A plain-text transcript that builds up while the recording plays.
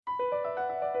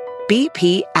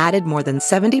BP added more than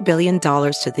 $70 billion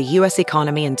to the U.S.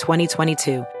 economy in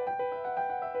 2022.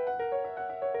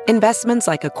 Investments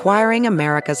like acquiring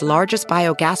America's largest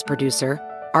biogas producer,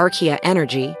 Archaea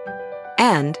Energy,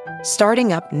 and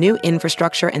starting up new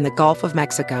infrastructure in the Gulf of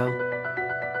Mexico.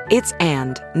 It's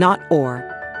and, not or.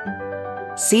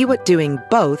 See what doing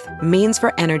both means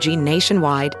for energy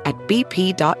nationwide at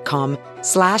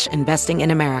bp.com/investing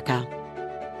in America.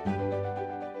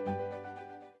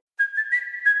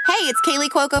 Hey, it's Kaylee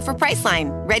Cuoco for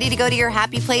Priceline. Ready to go to your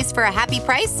happy place for a happy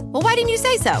price? Well, why didn't you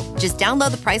say so? Just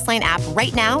download the Priceline app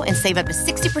right now and save up to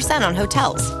 60% on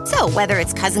hotels. So whether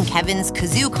it's Cousin Kevin's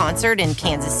Kazoo Concert in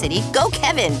Kansas City, go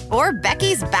Kevin, or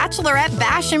Becky's Bachelorette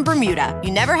Bash in Bermuda,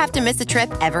 you never have to miss a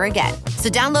trip ever again. So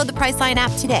download the Priceline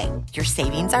app today. Your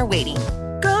savings are waiting.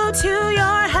 Go to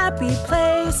your happy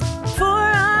place for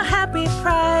a happy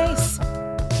price.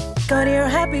 Go to your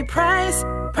happy price,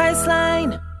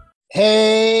 Priceline.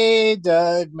 Hey,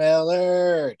 Doug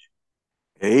Millard.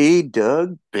 Hey,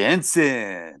 Doug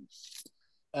Benson.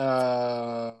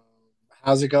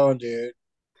 How's it going, dude?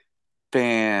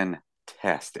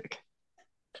 Fantastic.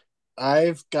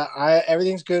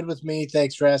 Everything's good with me.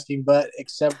 Thanks for asking, but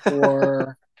except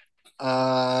for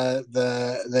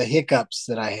the hiccups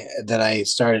that I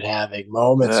started having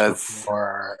moments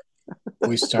before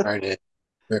we started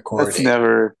recording.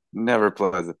 That's never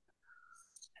pleasant.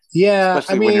 Yeah,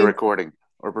 especially when you're recording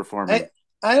or performing.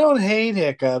 I don't hate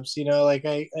hiccups, like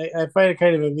I find it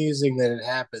kind of amusing that it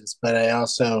happens, but I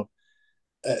also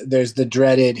there's the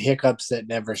dreaded hiccups that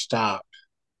never stop,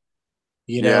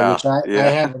 which I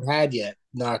haven't had yet,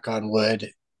 knock on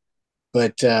wood,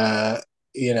 but I've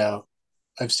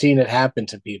seen it happen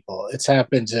to people. It's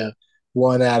happened to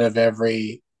one out of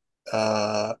every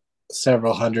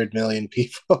several hundred million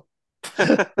people.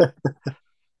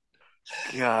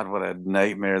 God, what a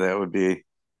nightmare that would be.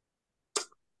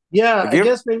 Yeah, I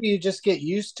guess maybe you just get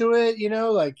used to it,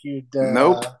 like you'd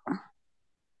nope.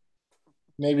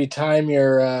 Maybe time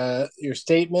your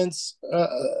statements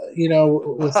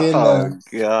within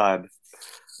God.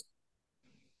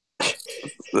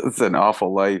 That's an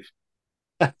awful life.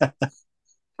 Have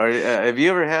you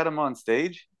ever had them on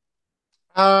stage?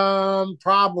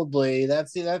 Probably.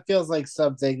 That feels like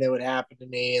something that would happen to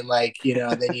me, and then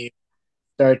you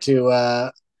start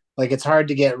to it's hard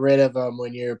to get rid of them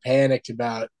when you're panicked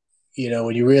about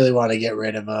when you really want to get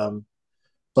rid of them.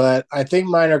 But I think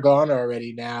mine are gone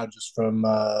already now, just from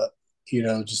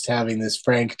just having this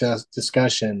frank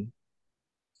discussion.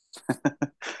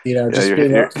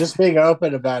 Just being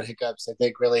open about hiccups, I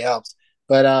think, really helps.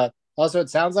 But also,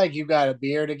 it sounds like you got a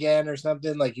beard again or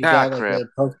something. Like you got crap.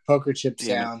 the poker chip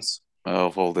sounds. Oh,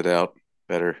 fold it out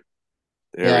better.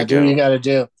 There we go. Do what you got to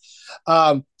do.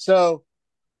 So,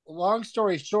 long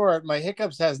story short, my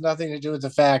hiccups has nothing to do with the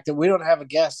fact that we don't have a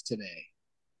guest today.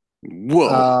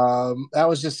 Whoa. That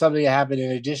was just something that happened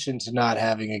in addition to not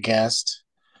having a guest.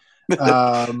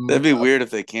 That'd be weird if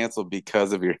they canceled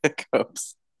because of your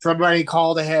hiccups. Somebody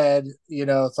called ahead,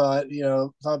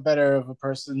 thought better of a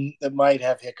person that might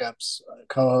have hiccups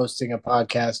co-hosting a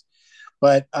podcast.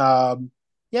 But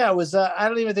it was, I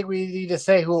don't even think we need to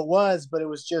say who it was, but it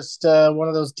was just one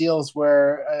of those deals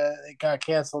where it got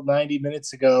canceled 90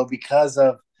 minutes ago because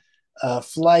of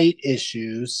flight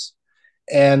issues.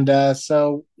 And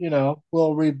so,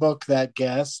 we'll rebook that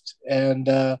guest. And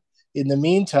in the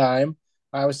meantime,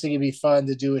 I was thinking it'd be fun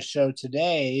to do a show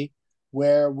today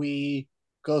where we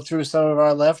go through some of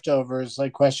our leftovers,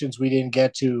 like questions we didn't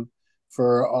get to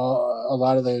for a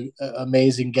lot of the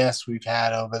amazing guests we've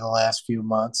had over the last few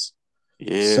months.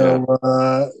 Yeah.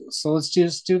 So let's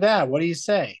just do that. What do you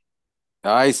say?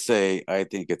 I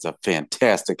think it's a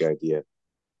fantastic idea.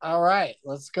 All right,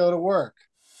 let's go to work.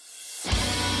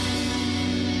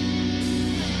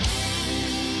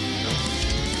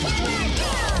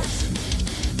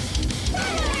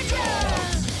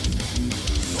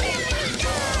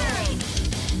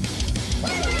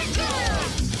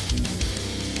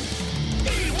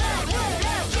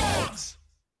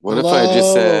 What if I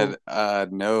just said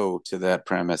no to that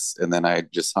premise and then I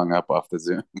just hung up off the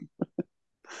Zoom?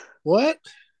 What?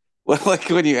 Well, like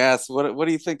when you asked, what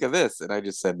do you think of this? And I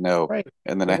just said no. Right.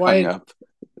 And then I hung up.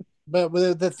 But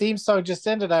when the theme song just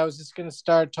ended, I was just going to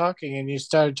start talking and you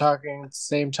started talking at the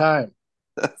same time.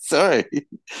 Sorry.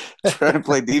 Trying to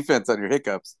play defense on your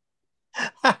hiccups.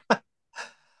 I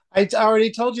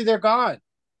already told you they're gone.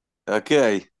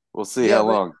 Okay. We'll see how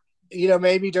long.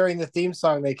 Maybe during the theme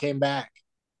song they came back.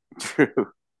 True.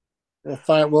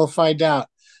 We'll find out.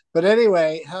 But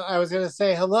anyway, I was going to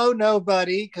say hello,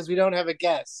 nobody, because we don't have a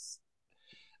guest.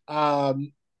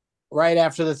 right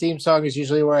after the theme song is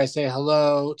usually where I say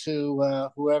hello to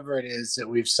whoever it is that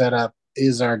we've set up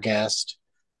is our guest.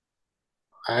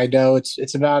 I know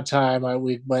it's about time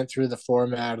we went through the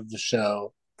format of the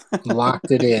show,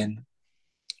 locked it in.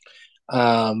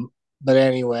 But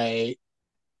anyway,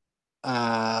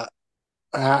 uh,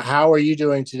 how are you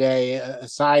doing today?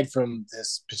 Aside from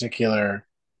this particular,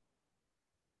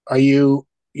 are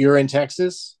you're in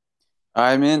Texas?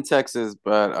 I'm in Texas,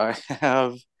 but I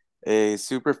have a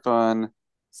super fun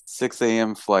 6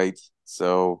 a.m. flight.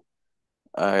 So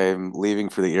I'm leaving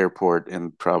for the airport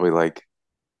in probably like,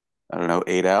 I don't know,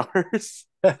 8 hours.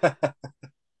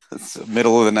 It's the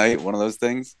middle of the night, one of those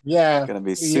things. Yeah. Gonna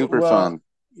be You super well, fun.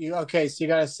 you okay? So you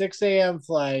got a 6 a.m.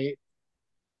 flight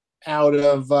out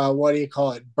of what do you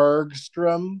call it?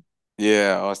 Bergstrom,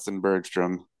 Yeah, Austin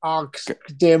Bergstrom.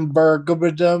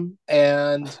 Oxdenbergum,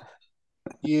 and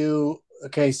you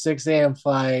okay? 6 a.m.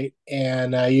 flight,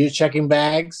 and you checking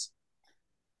bags.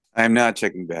 I'm not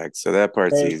checking bags, so that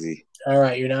part's Okay. easy. All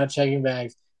right, you're not checking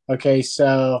bags. Okay,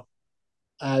 so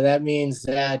that means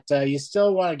that you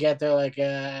still want to get there like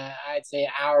I'd say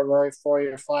an hour before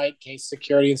your flight in case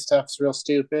security and stuff's real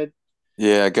stupid.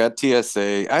 Yeah, I got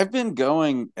TSA. I've been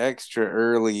going extra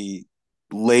early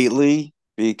lately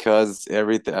because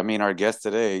everything, I mean, our guest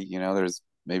today, there's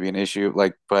maybe an issue,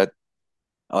 like, but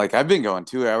like I've been going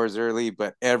 2 hours early,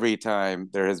 but every time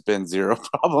there has been zero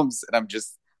problems and I'm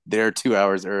just there 2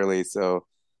 hours early. So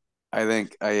I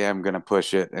think I am gonna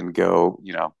push it and go,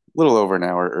 a little over an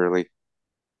hour early. I think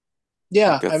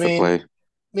Yeah, I that's the mean, play.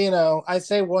 I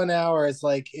say 1 hour is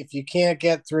like if you can't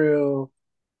get through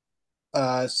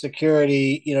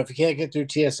security, if you can't get through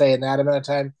TSA in that amount of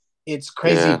time, it's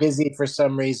crazy Yeah, busy for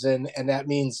some reason, and that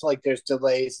means like there's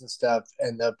delays and stuff,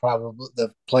 and the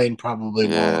plane probably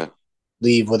won't yeah,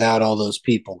 leave without all those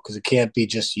people because it can't be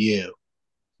just you.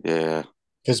 yeah,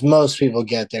 Because most people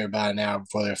get there about an hour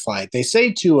before their flight. They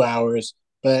say 2 hours,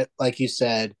 but like you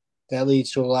said, that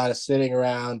leads to a lot of sitting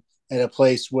around in a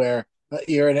place where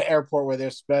you're in an airport where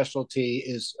their specialty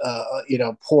is,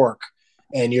 pork,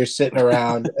 and you're sitting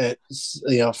around at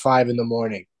 5 in the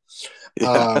morning.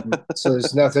 yeah, So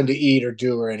there's nothing to eat or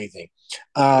do or anything.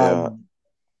 yeah.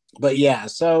 But yeah,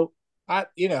 so and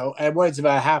what it's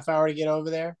about a half hour to get over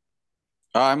there.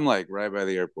 I'm like right by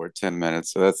the airport, 10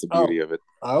 minutes. So that's the Oh, beauty of it.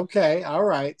 okay, all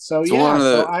right. So So one yeah, of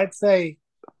so the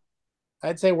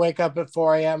I'd say wake up at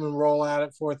 4 a.m. and roll out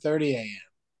at 4:30 a.m.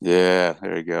 Yeah,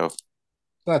 there you go.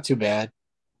 Not too bad.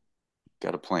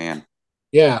 Got a plan.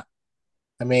 Yeah.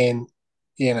 I mean,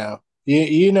 you know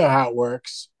how it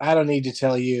works. I don't need to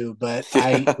tell you, but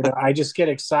Yeah. I just get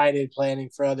excited planning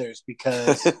for others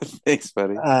Thanks,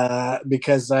 buddy.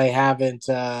 because I haven't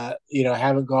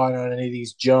gone on any of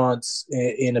these jaunts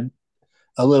in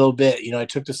a little bit. I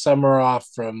took the summer off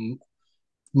from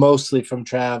mostly from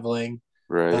traveling.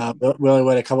 Right. We only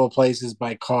went a couple of places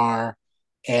by car,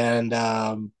 and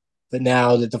but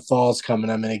now that the fall's coming,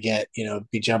 I'm gonna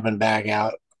be jumping back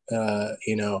out,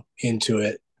 into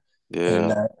it and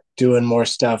Yeah. doing more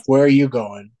stuff. Where are you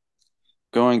going?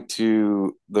 Going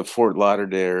to the Fort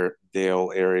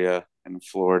Lauderdale area in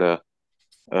Florida,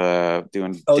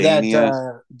 doing Oh, that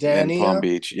Dania and Palm Dania.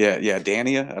 Beach. Yeah, yeah,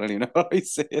 Dania. I don't even know how you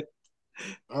say it.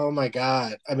 Oh my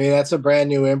God! I mean, that's a brand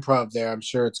new improv there. I'm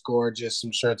sure it's gorgeous.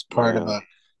 I'm sure it's part of Yeah.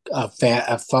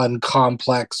 a fun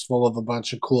complex full of a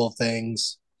bunch of cool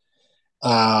things.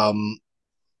 Um,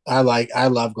 I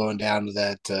love going down to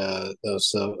that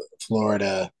those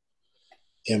Florida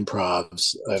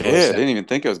improvs. I've Yeah, I didn't even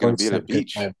think I was going to always be at a had a good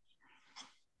beach. time.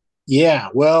 Yeah,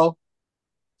 well,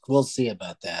 we'll see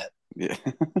about that. Yeah.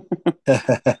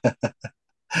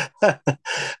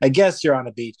 I guess you're on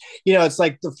a beach. It's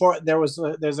like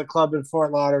there's a club in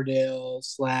Fort Lauderdale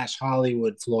 /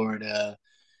 Hollywood, Florida,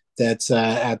 that's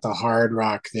at the Hard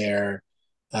Rock there.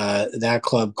 That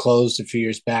club closed a few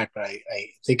years back, but I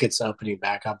think it's opening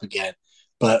back up again.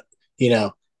 But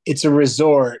it's a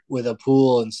resort with a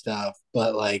pool and stuff,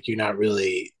 but like you're not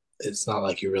really. It's not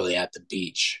like you're really at the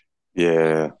beach.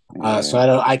 Yeah. So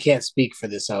Yeah. I can't speak for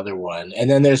this other one. And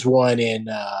then there's one in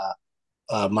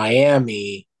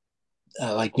Miami,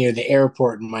 like near the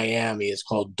airport in Miami. It's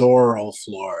called Doral,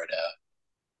 Florida,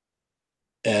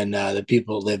 and the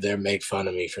people who live there make fun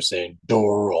of me for saying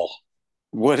Doral.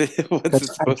 What's it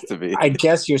supposed to be? I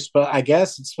guess I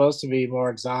guess it's supposed to be more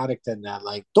exotic than that,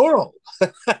 like Doral.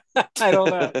 I don't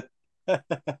know.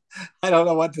 I don't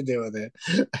know what to do with it.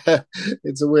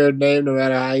 It's a weird name, no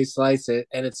matter how you slice it,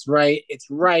 and it's right. It's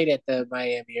right at the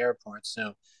Miami airport,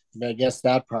 so I guess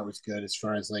that part was good as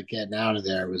far as like getting out of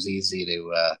there. It was easy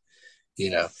to, you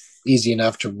know, easy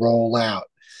enough to roll out.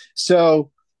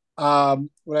 So,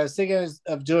 What I was thinking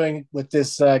of doing with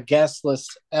this guest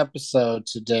list episode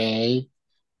today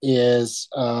is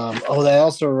oh, that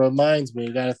also reminds me,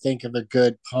 we got to think of a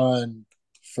good pun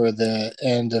for the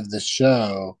end of the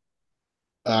show.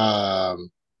 Um,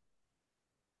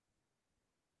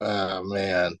 oh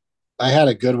man, I had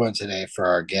a good one today for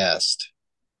our guest,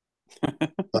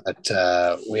 but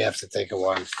we have to think of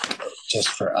one just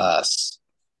for us.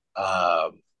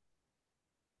 Um,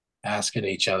 Asking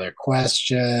each other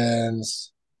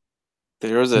questions.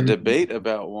 There was a debate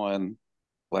about one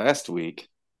last week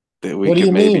that we What do could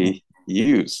you mean? maybe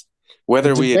use, A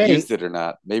whether we had debate? used it or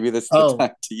not. Maybe this is the Oh,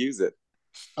 time to use it.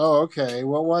 oh, okay.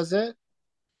 What was it?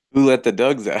 Who let the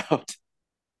dogs out?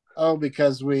 Oh,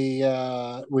 because we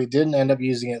didn't end up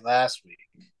using it last week.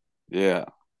 Yeah.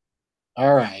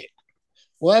 All right.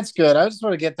 Well, that's good. I just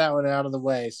want to get that one out of the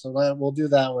way. So we'll do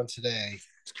that one today.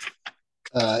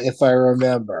 If I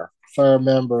remember. If I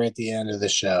remember at the end of the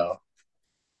show,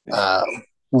 um,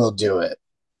 we'll do it.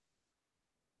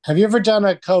 Have you ever done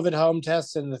a COVID home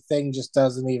test and the thing just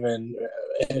doesn't even,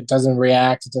 it doesn't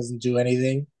react, it doesn't do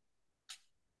anything?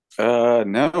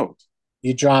 No.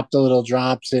 You drop the little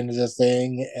drops into the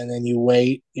thing and then you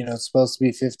wait, it's supposed to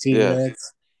be 15 Yeah.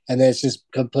 minutes and then it's just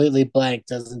completely blank,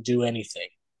 doesn't do anything.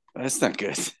 That's not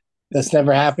good. That's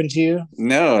never happened to you?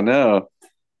 No, no.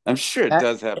 I'm sure it That,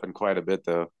 does happen quite a bit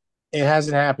though. it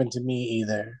hasn't happened to me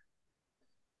either.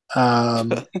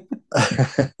 Um,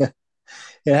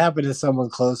 it happened to someone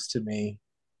close to me.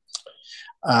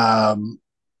 Um,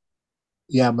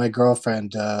 yeah, my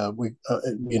girlfriend,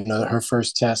 her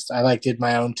first test, I did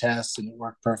my own test and it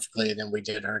worked perfectly. And then we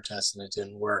did her test and it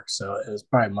didn't work. So it was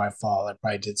probably my fault. I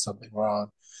probably did something wrong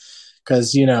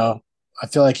because, I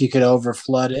feel like you could over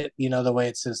flood it, the way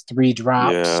it says 3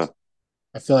 drops. Yeah.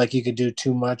 I feel like you could do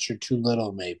too much or too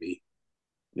little, maybe.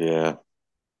 Yeah.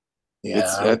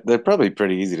 Yeah. They're probably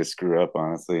pretty easy to screw up,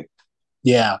 honestly.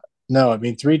 Yeah. No, I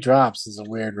mean, 3 drops is a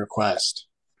weird request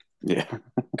Yeah.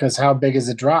 because how big is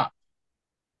a drop?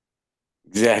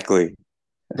 Exactly.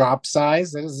 Drop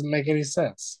size? That doesn't make any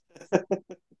sense.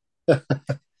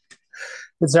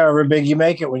 It's however big you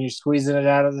make it when you're squeezing it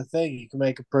out of the thing. You can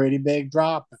make a pretty big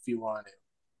drop if you want to.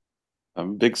 I'm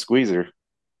a big squeezer.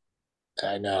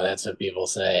 I know that's what people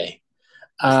say.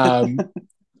 Um,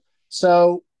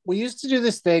 so we used to do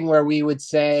this thing where we would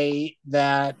say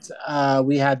that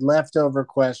we had leftover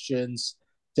questions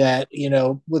that,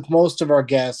 with most of our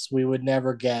guests, we would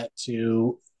never get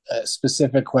to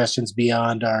specific questions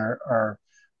beyond our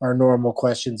normal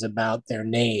questions about their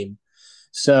name.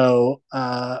 So,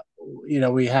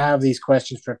 we have these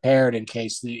questions prepared in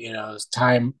case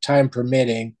time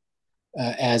permitting,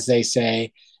 as they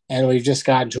say. And we've just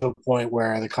gotten to a point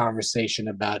where the conversation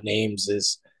about names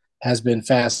has been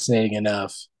fascinating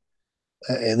enough,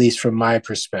 at least from my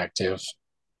perspective.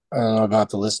 I don't know about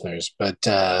the listeners, but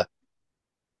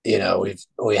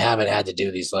we haven't had to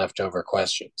do these leftover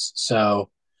questions, so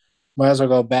might as well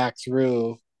go back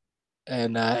through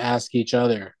and ask each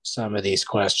other some of these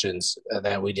questions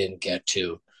that we didn't get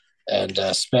to, and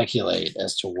speculate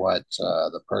as to what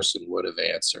the person would have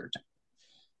answered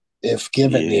if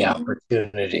given the Yeah.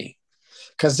 opportunity.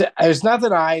 Because there's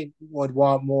nothing I would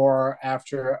want more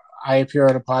after I appear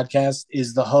on a podcast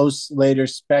is the host later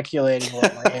speculating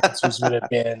what my answers would have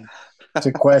been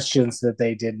to questions that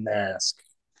they didn't ask.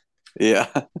 Yeah.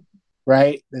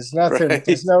 Right? There's nothing. Right.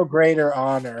 There's no greater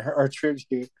honor or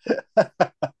tribute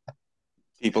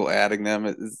People adding them.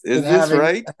 Is than this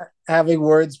right? having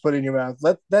words put in your mouth.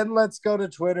 Let's go to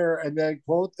Twitter and then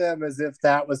quote them as if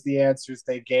that was the answers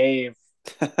they gave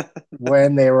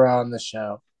when they were on the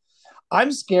show.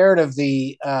 I'm scared of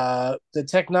the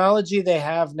technology they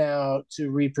have now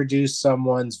to reproduce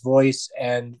someone's voice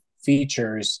and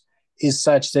features is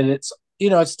such that it's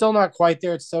still not quite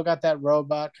there. It's still got that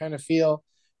robot kind of feel,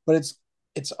 but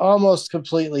it's almost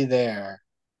completely there.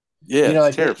 Yeah,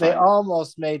 it's They terrifying.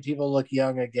 almost made people look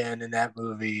young again in that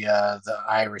movie, The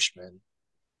Irishman.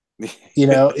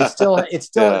 It's still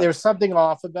Yeah. there's something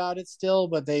off about it still,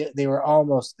 but they were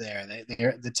almost there.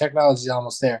 The technology is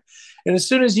almost there, and as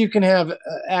soon as you can have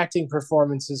acting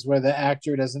performances where the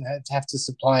actor doesn't have to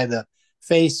supply the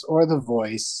face or the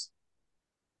voice,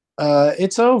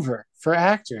 it's over for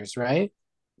actors, right?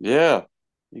 Yeah.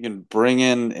 You can bring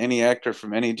in any actor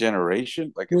from any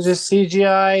generation. Like You just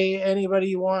CGI anybody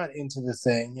you want into the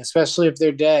thing, especially if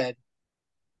they're dead.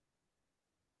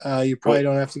 You probably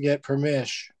don't have to get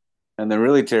permission. and the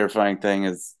really terrifying thing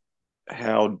is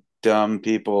how dumb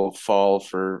people fall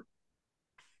for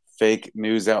fake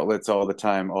news outlets all the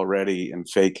time already and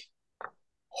fake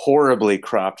horribly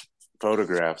cropped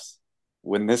photographs.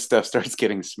 When this stuff starts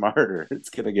getting smarter, it's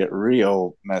gonna get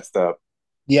real messed up.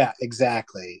 Yeah,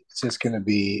 exactly. It's gonna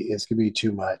be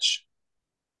too much.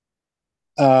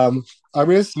 I'm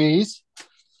gonna sneeze.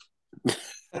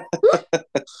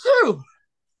 Phew.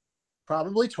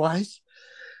 Probably twice.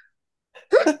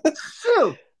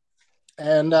 Phew.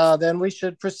 And then we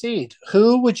should proceed.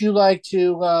 Who would you like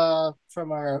to,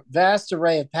 from our vast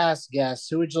array of past guests,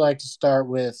 who would you like to start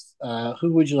with?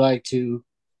 Who would you like to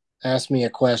ask me a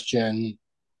question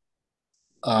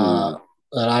uh, Ooh.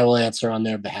 that I will answer on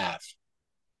their behalf?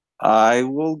 I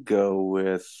will go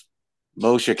with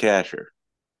Moshe Kasher.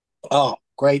 Oh,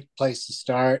 great place to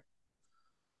start.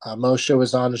 Moshe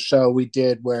was on the show we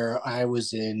did where I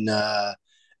was in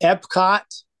Epcot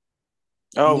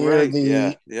Oh, near right.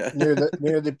 Yeah. the Yeah.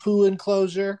 near the pool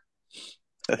enclosure,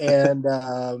 and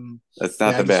That's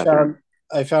not yeah, the bathroom.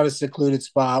 I found a secluded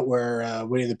spot where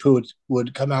Winnie the Pooh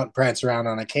would come out and prance around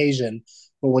on occasion,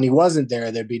 but when he wasn't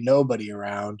there, there'd be nobody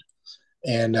around,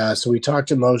 and so we talked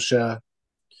to Moshe.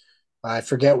 I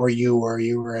forget where you were.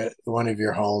 You were at one of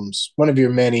your homes, one of your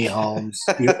many homes.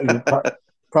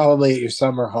 Probably at your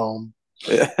summer home.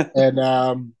 And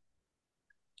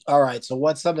all right, so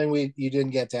what's something we you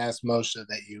didn't get to ask Moshe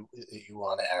that you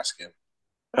want to ask him?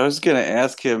 I was going to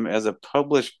ask him, as a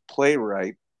published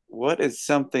playwright, what is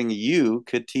something you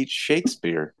could teach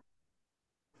Shakespeare?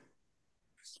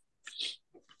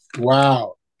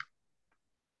 Wow.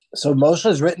 So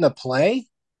Moshe's written a play?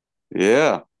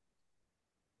 Yeah.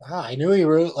 Wow, I knew he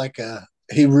wrote like a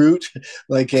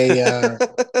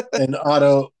an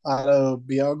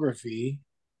autobiography,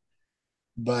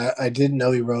 but I didn't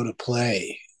know he wrote a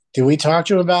play. Did we talk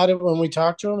to him about it when we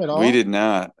talked to him at We all? did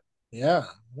not. Yeah.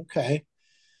 Okay.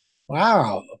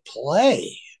 Wow, a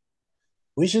play.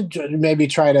 We should maybe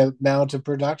try to mount a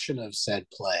production of said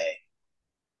play.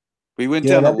 We went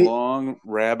You know, down a that'd be. long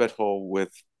rabbit hole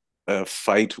with a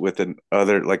fight with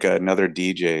another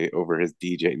DJ over his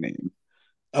DJ name.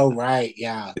 Oh, right.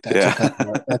 Yeah, Yeah.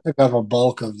 that took up a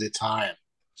bulk of the time.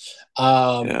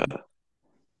 Um, Yeah.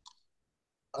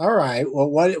 all right. Well,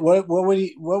 what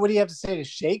would he have to say to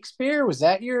Shakespeare? Was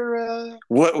that your?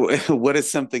 What is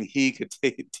something he could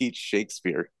teach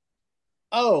Shakespeare?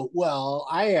 Oh, well,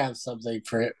 I have something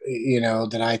for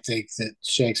that I think that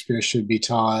Shakespeare should be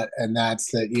taught, and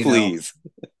that's that Please.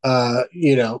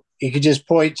 you could just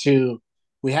point to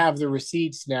we have the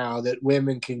receipts now that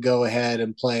women can go ahead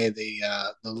and play the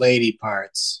lady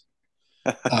parts.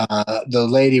 The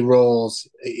lady roles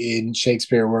in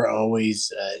Shakespeare were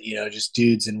always just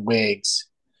dudes in wigs.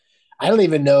 I don't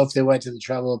even know if they went to the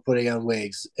trouble of putting on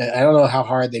wigs. I don't know how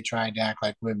hard they tried to act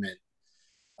like women.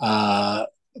 Uh,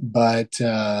 but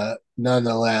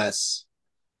nonetheless,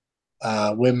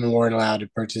 women weren't allowed to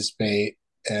participate.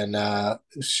 And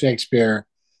Shakespeare,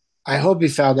 I hope he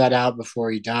found that out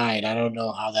before he died. I don't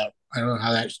know how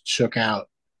that shook out.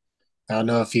 I don't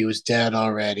know if he was dead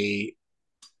already,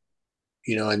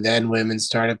 and then women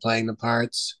started playing the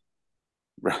parts.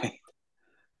 Right. And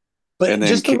But then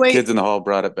just the way, Kids in the Hall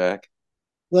brought it back.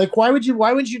 like, why would you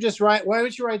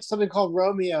write something called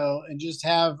Romeo and just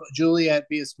have Juliet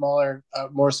be a smaller,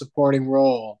 more supporting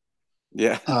role?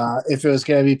 Yeah. If it was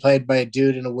going to be played by a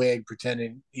dude in a wig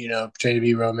pretending to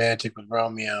be romantic with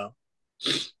Romeo.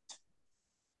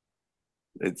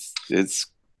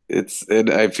 And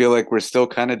I feel like we're still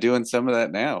kind of doing some of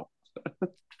that now.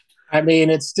 I mean,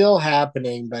 it's still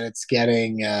happening, but It's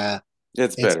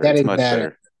it's better. It's getting much better.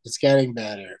 better. It's getting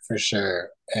better for sure.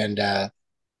 And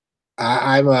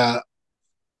I'm a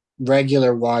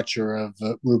regular watcher of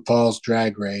RuPaul's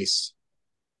Drag Race.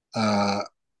 Uh,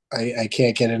 I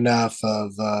can't get enough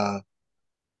of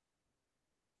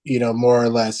more or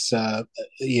less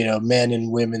men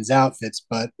in women's outfits,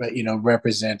 but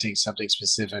representing something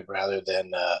specific rather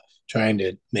than trying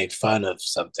to make fun of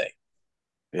something.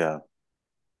 Yeah.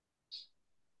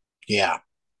 Yeah.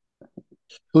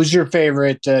 Who's your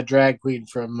favorite drag queen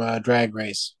from Drag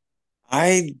Race?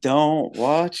 I don't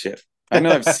watch it. I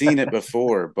know I've seen it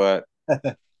before, but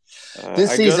This I go to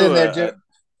season,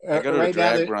 I go to a right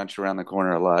now drag brunch around the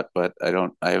corner a lot, but I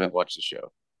haven't watched the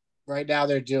show.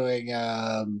 they're doing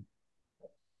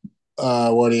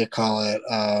what do you call it?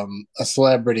 A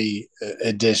celebrity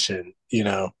edition,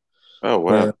 Oh,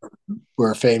 where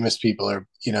wow. famous people are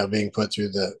being put through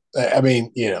the. I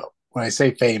mean, when I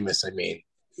say famous, I mean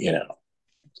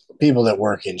people that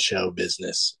work in show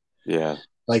business. Yeah.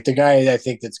 Like the guy I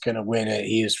think that's going to win it,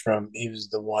 he was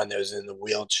the one that was in the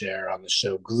wheelchair on the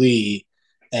show Glee.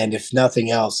 And if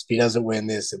nothing else, if he doesn't win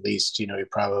this, at least, he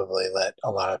probably let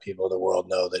a lot of people in the world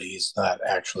know that he's not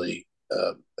actually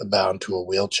bound to a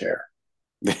wheelchair.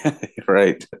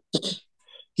 Right.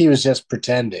 He was just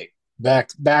pretending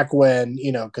back when,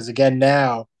 because again,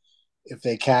 now, if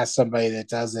they cast somebody that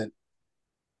doesn't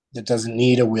that doesn't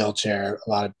need a wheelchair,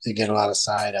 they get a lot of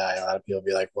side eye. A lot of people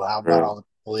be like, well, how about True. all the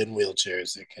people in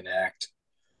wheelchairs that can act?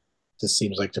 This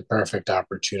seems like the perfect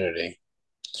opportunity.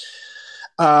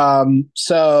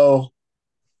 So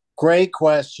great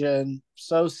question.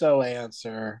 So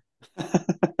answer.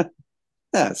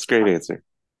 That's a great answer.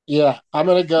 Yeah, I'm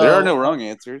gonna There are go. no wrong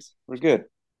answers. We're good.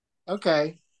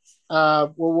 Okay.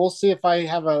 Well, we'll see if I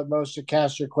have a motion to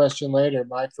cast your question later.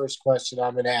 My first question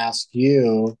I'm going to ask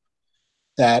you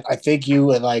that I think you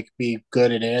would like be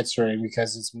good at answering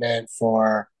because it's meant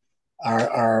for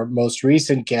our most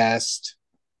recent guest,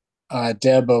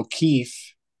 Deb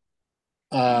O'Keefe,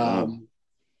 Oh.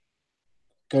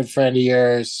 good friend of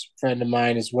yours, friend of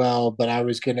mine as well. But I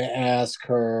was going to ask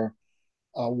her,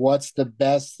 what's the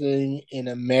best thing in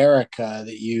America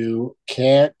that you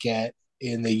can't get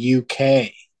in the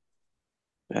UK?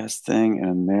 Best thing in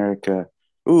America.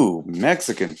 Ooh,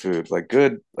 Mexican food. Like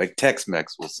good, like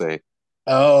Tex-Mex, we'll say.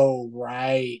 Oh,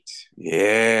 right.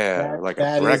 Yeah, like a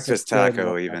That is a breakfast good taco,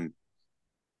 one. even.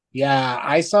 Yeah,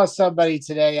 I saw somebody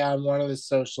today on one of the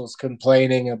socials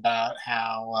complaining about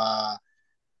how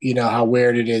how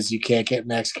weird it is you can't get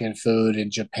Mexican food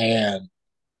in Japan,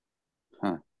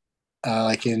 Huh.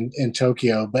 like in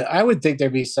Tokyo. But I would think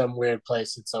there'd be some weird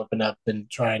place that's opened up and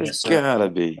trying to There's serve gotta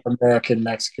be. American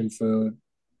Mexican food,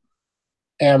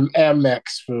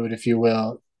 Amex food, if you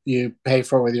will. You pay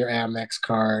for it with your Amex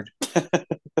card.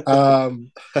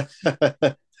 Um,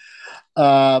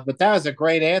 but that was a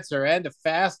great answer and a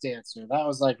fast answer. That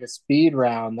was like a speed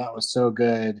round. That was so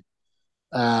good.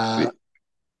 Uh,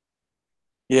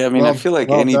 Yeah, I mean, I well, feel like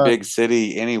well any done. big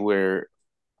city, anywhere,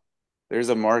 there's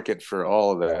a market for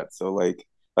all of that. So like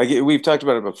we've talked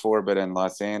about it before, but in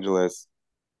Los Angeles,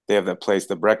 they have that place,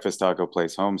 the breakfast taco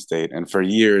place, Home State, and for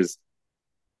years,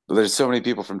 there's so many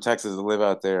people from Texas that live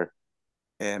out there,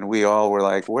 and we all were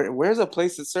like, where's a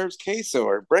place that serves queso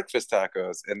or breakfast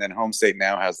tacos? And then Home State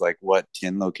now has like what,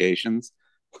 10 locations?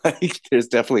 Like, there's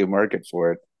definitely a market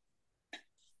for it.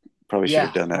 Probably should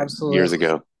have Yeah, done that years absolutely.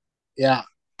 ago. Yeah,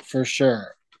 for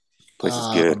sure. Place is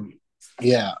good.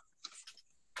 Yeah.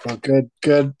 Well,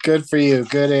 good for you.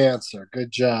 Good answer.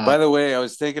 Good By job. the way, I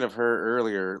was thinking of her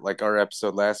earlier, like our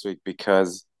episode last week,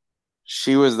 because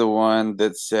she was the one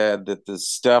that said that the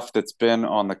stuff that's been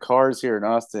on the cars here in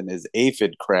Austin is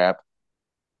aphid crap.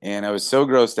 And I was so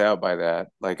grossed out by that.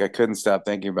 Like I couldn't stop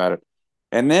thinking about it.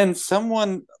 And then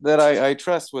someone that I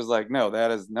trust was like, no,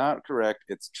 that is not correct.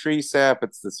 It's tree sap.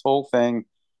 It's this whole thing.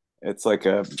 It's like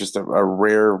a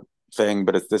rare thing,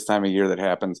 but it's this time of year that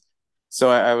happens. So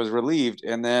I was relieved.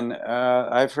 And then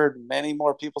I've heard many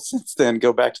more people since then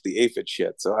go back to the aphid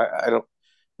shit. So I don't,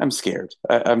 I'm scared.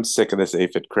 I'm sick of this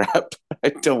aphid crap. I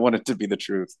don't want it to be the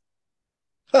truth.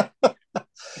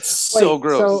 It's so Wait,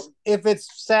 so gross. if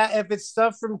it's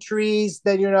stuff from trees,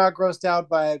 then you're not grossed out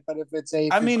by it. But if it's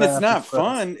I aphid mean, it's crap, it's not gross.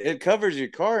 fun. It covers your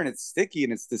car and it's sticky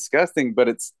and it's disgusting, but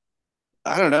it's,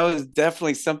 I don't know, there's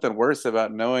definitely something worse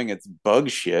about knowing it's bug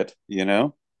shit, you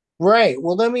know? Right.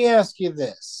 Well, let me ask you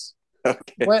this: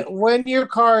 Okay. when your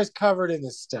car is covered in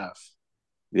this stuff,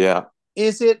 Yeah.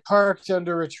 is it parked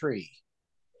under a tree?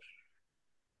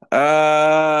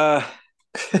 Uh,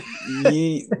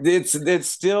 it's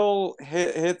still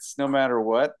hits no matter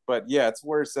what, but yeah, it's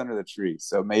worse under the tree.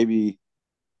 So maybe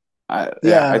I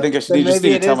Yeah. think I should Then just need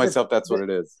maybe to it tell is myself that's what it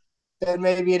is. then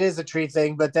maybe it is a tree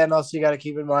thing. But then also you got to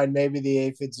keep in mind maybe the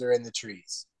aphids are in the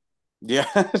trees. Yeah,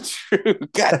 true.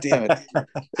 God damn it.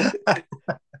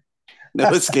 No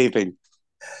escaping.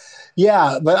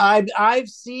 Yeah, but I've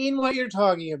seen what you're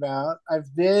talking about.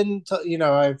 I've been to,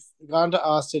 I've gone to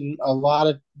Austin a lot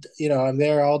of, I'm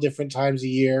there all different times a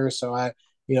year. So I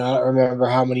don't remember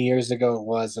how many years ago it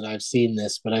was that I've seen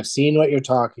this, but I've seen what you're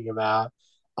talking about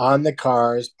on the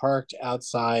cars parked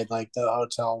outside like the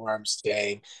hotel where I'm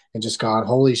staying and just gone,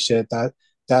 holy shit,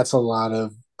 that's a lot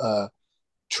of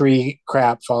tree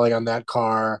crap falling on that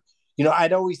car.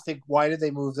 I'd always think, why do they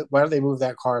move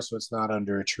that car so it's not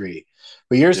under a tree?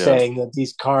 But you're Yeah. saying that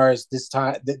these cars this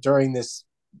time that during this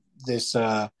this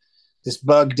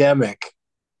bug demic,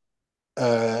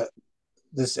 uh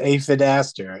this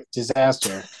aphidaster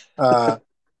disaster,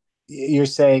 you're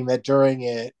saying that during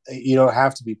it you don't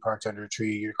have to be parked under a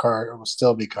tree. Your car will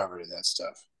still be covered in that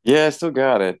stuff. Yeah, I still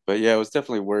got it. But yeah, it was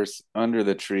definitely worse under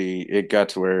the tree. It got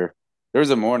to where there was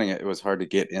a morning it was hard to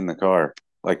get in the car,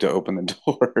 like to open the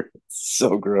door. It's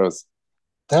so gross.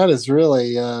 That is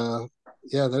really yeah,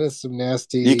 that is some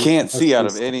You nasty, can't see out nasty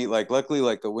of stuff. any, like luckily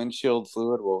like the windshield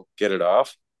fluid will get it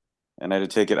off. And I had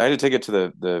to take it to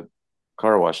the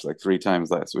car wash like 3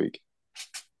 times last week.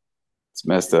 It's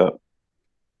messed up.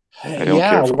 I don't Yeah,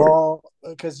 care for it. well,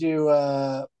 because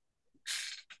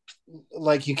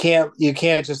like you can't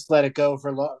just let it go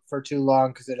for too long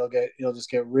because it'll just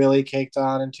get really caked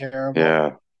on and terrible.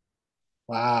 Yeah,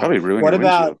 Wow. probably ruin What your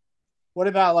about windshield. what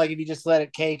about like if you just let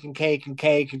it cake and cake and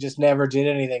cake and just never did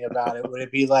anything about it? Would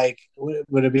it be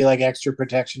like extra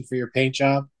protection for your paint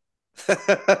job?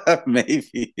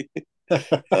 Maybe.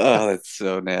 Oh, that's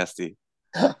so nasty.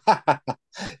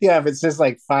 Yeah, if it's just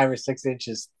like 5 or 6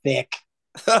 inches thick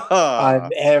on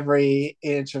every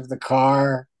inch of the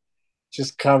car,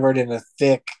 just covered in a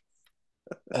thick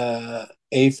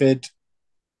aphid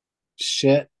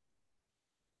shit,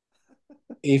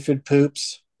 aphid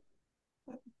poops.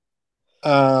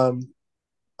 Um,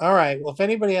 all right. Well, if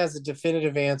anybody has a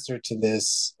definitive answer to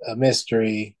this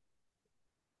mystery,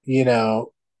 you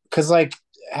know, because like,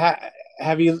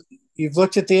 have you've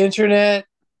looked at the internet,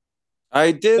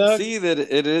 I did Doug? see that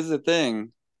it is a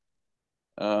thing,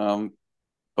 um,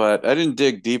 but I didn't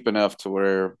dig deep enough to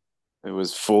where it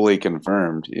was fully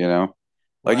confirmed, you know?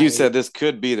 Like you Right. said, this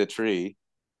could be the tree.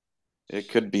 It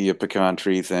could be a pecan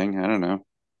tree thing. I don't know.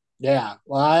 Yeah.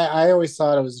 Well, I always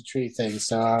thought it was a tree thing,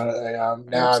 so I hope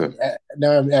so.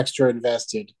 now I'm extra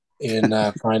invested in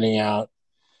finding out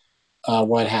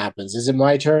what happens. Is it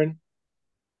my turn?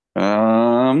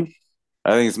 Um,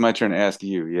 I think it's my turn to ask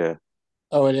you. Yeah.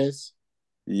 Oh, it is.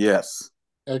 Yes.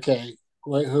 Okay.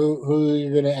 Who are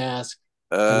you going to ask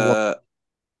and what? Uh,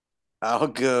 I'll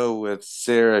go with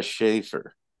Sarah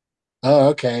Schaefer. Oh,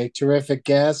 okay. Terrific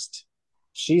guest.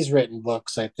 She's written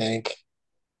books, I think.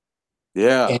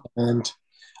 Yeah. And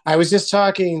I was just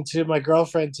talking to my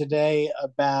girlfriend today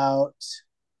about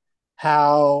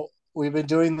how we've been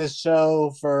doing this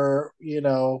show for,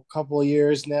 a couple of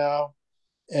years now.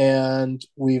 And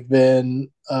we've been,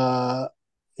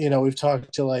 we've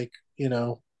talked to like,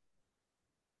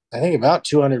 I think about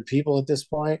 200 people at this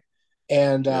point.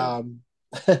 And, Yeah.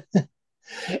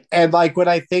 and like when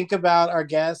I think about our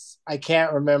guests, I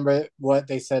can't remember what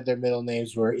they said their middle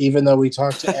names were, even though we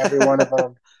talked to every one of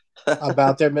them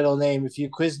about their middle name. If you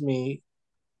quiz me,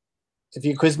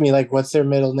 like what's their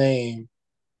middle name,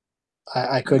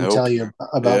 I couldn't tell Nope. you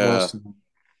about Yeah. most of them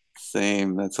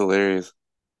Same. That's hilarious.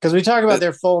 because we talk about That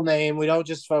their full name. We don't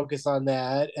just focus on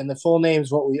that, and the full name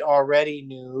is what we already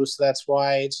knew. So that's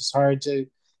why it's just hard to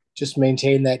just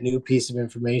maintain that new piece of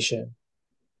information.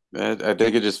 I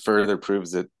think it just further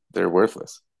proves that they're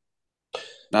worthless.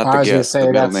 Not the I was going to guess, the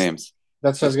say middle names.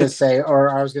 that's what I was going to say,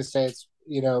 or I was going to say it's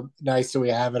nice that we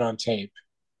have it on tape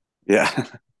Yeah.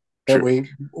 that True. we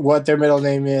what their middle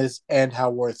name is and how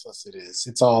worthless it is.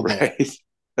 It's all there. Right.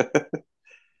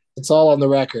 It's all on the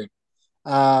record.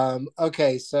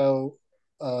 Okay, so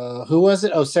who was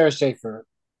it? Oh, Sarah Schaefer.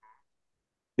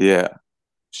 Yeah.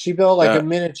 She built like a Uh,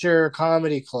 miniature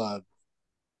comedy club,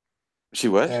 she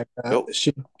what? and Built?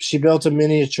 she built a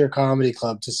miniature comedy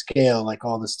club to scale, like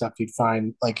all the stuff you'd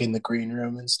find like in the green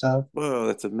room and stuff. Whoa,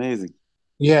 that's amazing.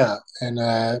 Yeah, and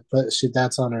but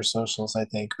that's on her socials, I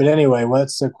think. But anyway,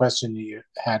 what's the question you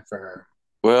had for her?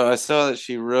 Well, I saw that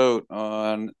she wrote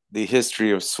on the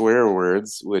history of swear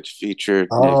words, which featured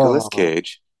Nicolas Oh,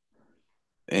 Cage.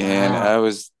 And wow. I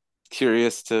was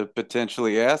curious to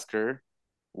potentially ask her,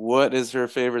 what is her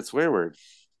favorite swear word?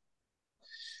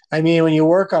 I mean, when you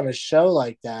work on a show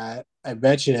like that, I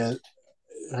bet you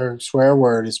her swear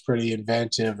word is pretty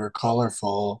inventive or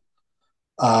colorful.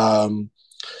 Um,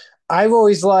 I've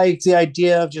always liked the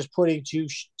idea of just putting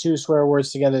two swear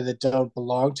words together that don't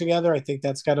belong together. I think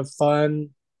that's kind of fun,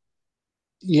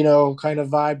 kind of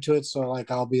vibe to it. So like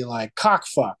I'll be like cock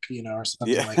fuck, or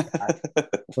something Yeah. like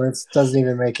that, where it doesn't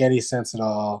even make any sense at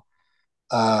all.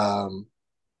 Um,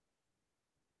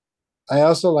 I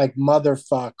also like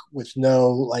motherfuck with no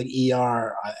like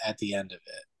er at the end of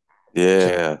it. Just,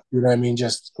 Yeah. you know what I mean?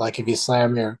 Just like if you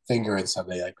slam your finger in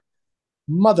something, like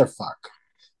motherfuck,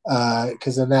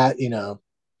 because then that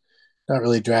not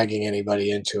really dragging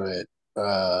anybody into it.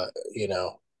 Uh, you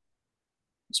know,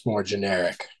 it's more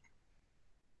generic.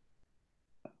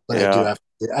 But Yeah.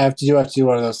 I have to do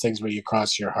one of those things where you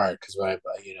cross your heart because when and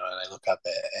I look up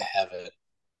at heaven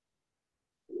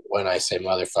when I say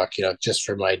motherfuck, just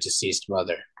for my deceased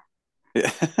mother.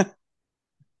 Yeah.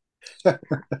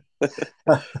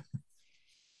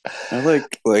 I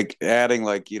like adding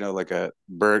like, like a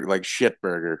burger, like shit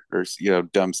burger or,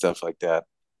 dumb stuff like that.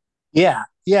 Yeah,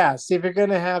 yeah. See, if you're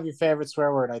gonna have your favorite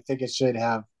swear word, I think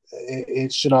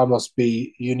it should almost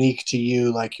be unique to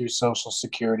you, like your social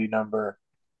security number.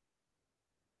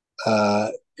 Uh,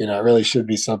 it really should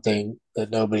be something that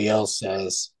nobody else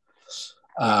says.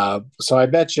 So I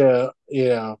bet you,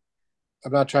 I'm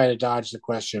not trying to dodge the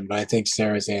question, but I think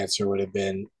Sarah's answer would have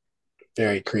been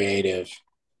very creative.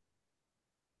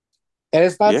 And Yeah.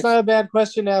 that's not a bad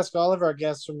question to ask all of our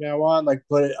guests from now on. Like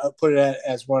put it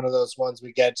as one of those ones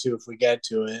we get to if we get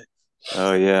to it.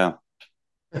 Oh yeah.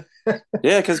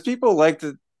 Yeah, because yeah, people like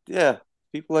to Because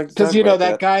talk you know about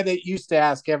that that. guy that used to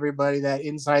ask everybody, that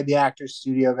inside the actor's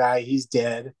studio guy, he's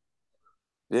dead.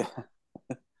 Yeah.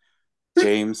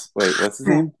 James. Wait, what's his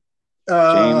name?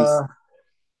 James. Uh,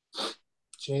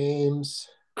 James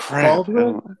Crap. I Baldwin?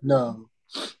 don't. No,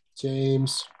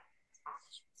 James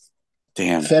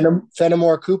Damn.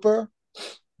 Fenimore Cooper?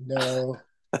 No,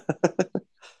 but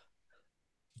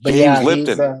James yeah, he's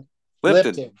Lipton. Lipton.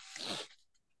 Lipton,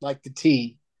 like the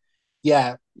tea.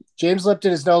 Yeah, James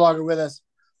Lipton is no longer with us.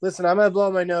 Listen, I'm gonna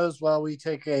blow my nose while we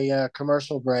take a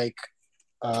commercial break.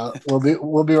 We'll be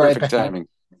right Perfect back. timing.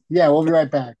 Yeah, we'll be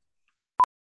right back.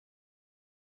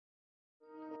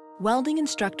 Welding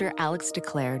instructor Alex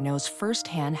DeClaire knows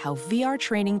firsthand how VR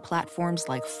training platforms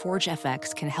like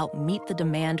ForgeFX can help meet the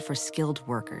demand for skilled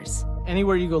workers.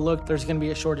 Anywhere you go look, there's going to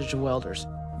be a shortage of welders.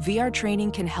 VR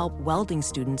training can help welding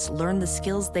students learn the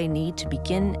skills they need to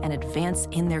begin and advance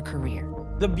in their career.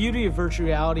 The beauty of virtual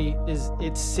reality is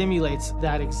it simulates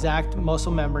that exact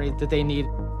muscle memory that they need.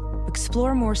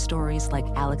 Explore more stories like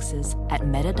Alex's at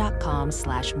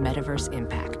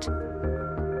meta.com/metaverseimpact.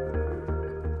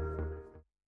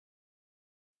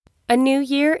 A new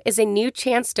year is a new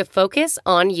chance to focus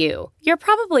on you. You're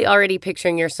probably already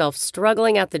picturing yourself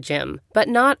struggling at the gym, but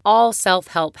not all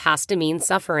self-help has to mean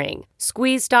suffering.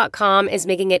 Squeeze.com is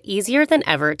making it easier than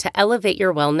ever to elevate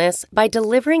your wellness by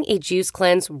delivering a juice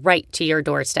cleanse right to your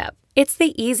doorstep. It's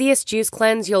the easiest juice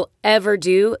cleanse you'll ever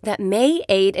do that may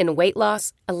aid in weight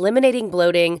loss, eliminating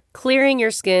bloating, clearing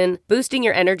your skin, boosting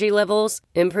your energy levels,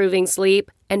 improving sleep,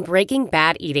 and breaking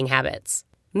bad eating habits.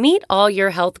 Meet all your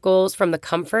health goals from the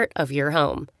comfort of your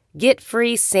home. Get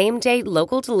free same-day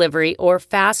local delivery or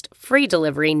fast free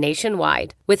delivery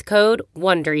nationwide with code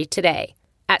WONDERY today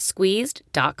at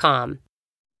squeezed.com.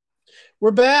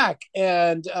 We're back,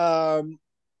 and the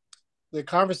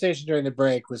conversation during the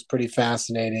break was pretty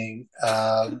fascinating.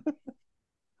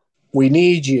 We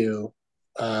need you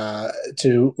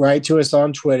to write to us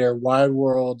on Twitter, Wide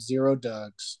World Zero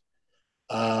Dugs.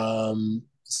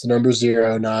 It's the number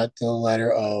zero, not the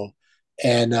letter O.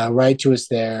 And write to us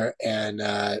there. And,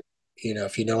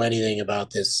 if you know anything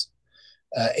about this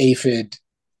aphid,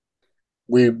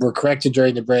 we were corrected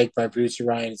during the break by producer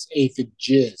Ryan. It's aphid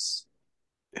jizz.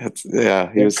 He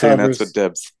was saying that's what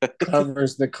Deb said.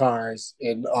 Covers the cars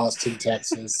in Austin,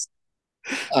 Texas.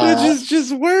 Which is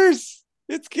just worse.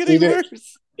 It's getting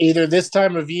worse. Either this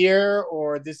time of year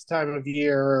or this time of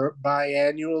year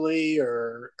biannually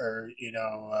or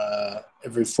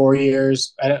every 4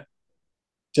 years.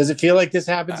 Does it feel like this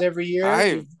happens every year?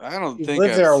 I don't think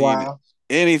lived I've there a seen while.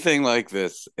 anything like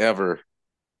this ever.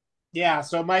 Yeah,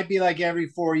 so it might be like every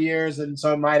 4 years, and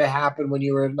so it might have happened when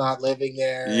you were not living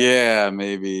there. Yeah,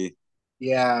 maybe.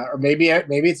 Yeah, or maybe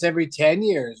it's every 10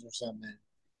 years or something.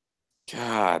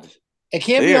 God. It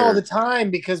can't be all the time,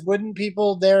 because wouldn't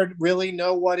people there really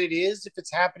know what it is if it's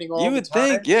happening all the time? You would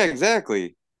think, yeah,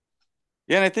 exactly.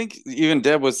 Yeah, and I think even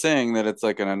Deb was saying that it's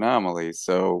like an anomaly.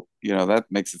 So, that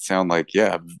makes it sound like,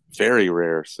 yeah, very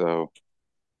rare. So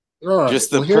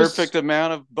just the perfect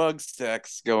amount of bug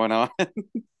sex going on.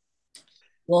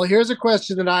 Well, here's a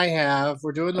question that I have.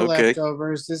 We're doing the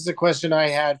leftovers. This is a question I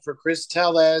had for Chris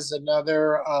Tellez,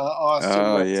 another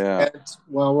Austin resident,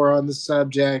 while we're on the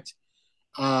subject.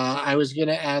 I was going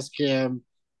to ask him,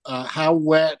 how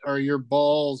wet are your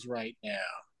balls right now?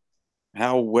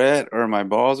 How wet are my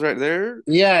balls right there?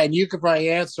 Yeah, and you could probably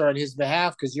answer on his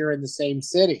behalf because you're in the same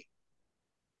city.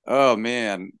 Oh,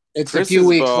 man. It's Chris's a few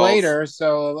weeks later,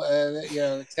 so,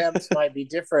 the temps might be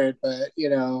different, but,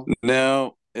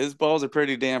 No, his balls are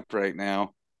pretty damp right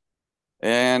now.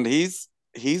 And he's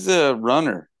a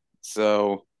runner,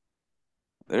 so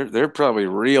they're probably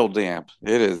real damp.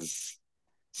 It is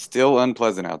still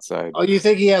unpleasant outside. Oh, you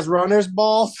think he has runner's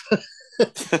balls?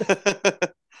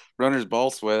 Runner's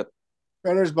ball sweat.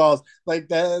 Runner's balls, like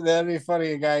that'd be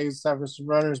funny. A guy who suffers from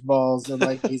runner's balls, and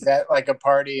like he's at like a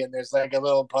party, and there's like a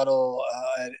little puddle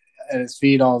at his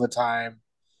feet all the time.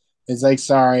 He's like,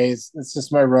 sorry, it's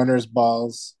just my runner's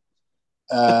balls.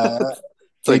 It's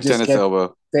like tennis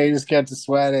elbow. They just get to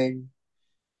sweating,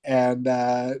 and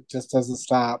just doesn't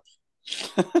stop.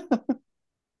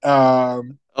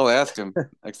 I'll ask him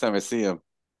next time I see him.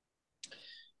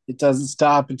 It doesn't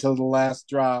stop until the last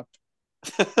drop.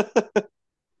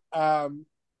 All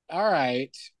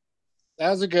right. That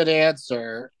was a good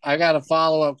answer. I got a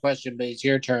follow-up question, but it's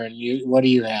your turn. What do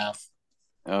you have?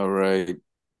 All right.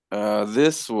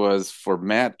 This was for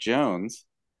Matt Jones.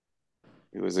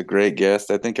 He was a great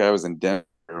guest. I think I was in Denver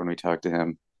when we talked to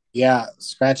him. Yeah,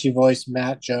 scratchy voice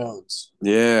Matt Jones.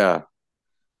 Yeah.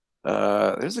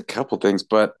 There's a couple things,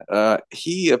 but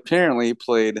he apparently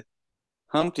played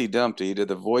Humpty Dumpty, did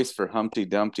the voice for Humpty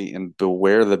Dumpty in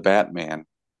Beware the Batman.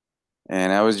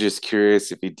 And I was just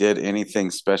curious if he did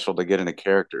anything special to get into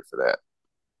character for that.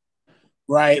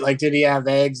 Right, like did he have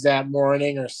eggs that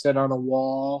morning or sit on a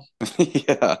wall?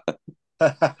 Yeah.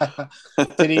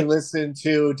 Did he listen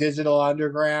to Digital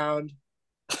Underground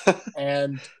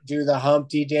and do the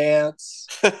Humpty dance?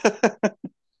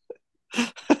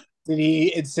 Did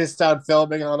he insist on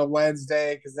filming on a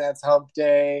Wednesday because that's Hump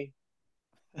Day?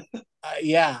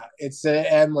 Yeah, it's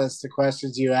endless the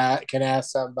questions you can ask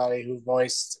somebody who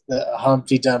voiced the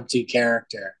Humpty Dumpty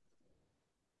character.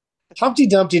 Humpty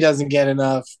Dumpty doesn't get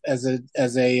enough as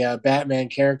a Batman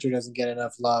character doesn't get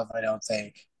enough love. I don't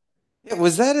think. Yeah,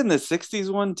 was that in the 60s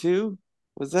one too?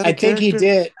 Was that I a think he character?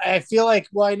 did. I feel like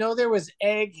well, I know there was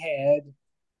Egghead,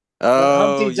 but Oh,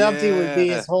 Humpty Dumpty would be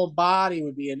yeah. his whole body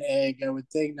would be an egg. I would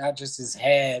think, not just his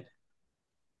head,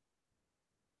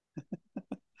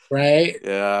 right?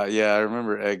 Yeah, yeah, I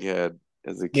remember Egghead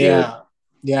as a kid. Yeah,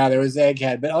 yeah. There was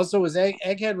Egghead, but also was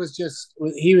Egghead was just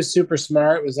he was super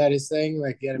smart. Was that his thing?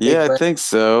 Like he had a big Yeah, I brain. think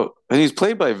so. And he's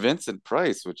played by Vincent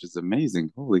Price, which is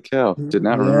amazing. Holy cow. Did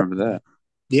not Yeah, remember that.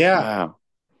 yeah, Wow.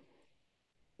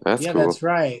 That's yeah. cool. That's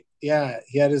right. Yeah,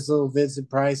 he had his little Vincent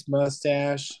Price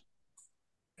mustache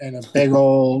and a big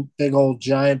old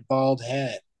giant bald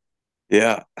head.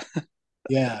 Yeah.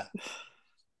 Yeah.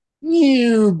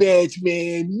 You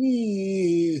Batman.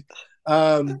 You.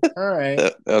 All right.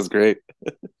 That was great.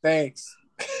 Thanks.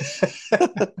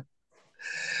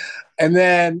 And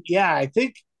then yeah, I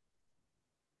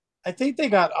think they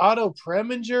got Otto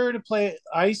Preminger to play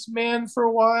Iceman for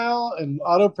a while, and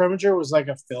Otto Preminger was like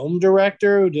a film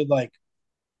director who did like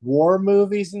war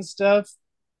movies and stuff.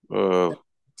 Oh,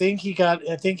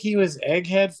 I think he was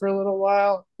Egghead for a little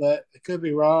while, but I could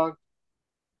be wrong.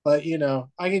 But you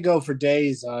know, I could go for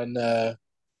days on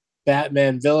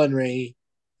Batman villainry.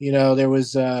 You know, there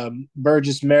was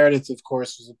Burgess Meredith, of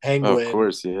course, was a of Penguin.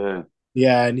 course, yeah.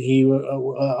 Yeah, and you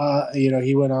know,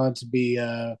 he went on to be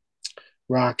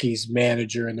Rocky's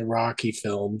manager in the Rocky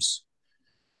films.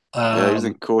 Yeah, he was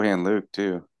in Um, Cool Hand Luke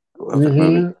too. I love that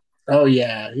movie. mhm. Oh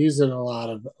yeah, he's in a lot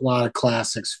of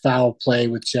classics. Foul Play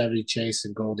with Chevy Chase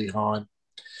and Goldie Hawn.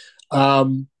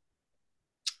 Um,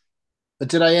 but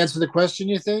did I answer the question?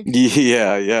 You think?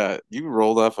 Yeah, yeah. You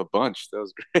rolled off a bunch. That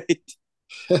was great.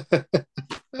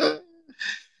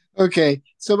 Okay,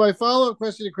 so my follow up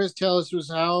question to Chris Tellis was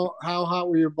how hot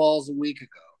were your balls a week ago?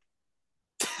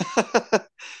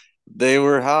 They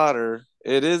were hotter.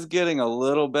 It is getting a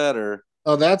little better.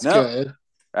 Oh, that's No, good.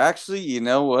 actually, you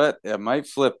know what? I might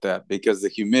flip that because the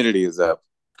humidity is up.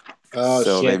 Oh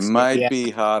So they shit! So, might yeah,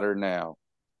 be hotter now.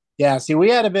 yeah. See, we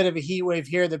had a bit of a heat wave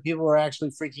here that people were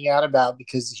actually freaking out about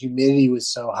because the humidity was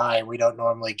so high. We don't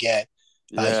normally get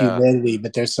Yeah. humidity,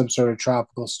 but there's some sort of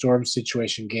tropical storm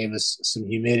situation gave us some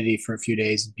humidity for a few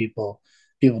days, and people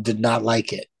did not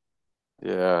like it.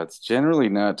 Yeah. It's generally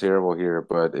not terrible here,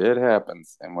 but it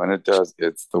happens. And when it does,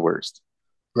 it's the worst.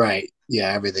 Right?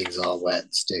 Yeah, everything's all wet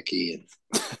and sticky, and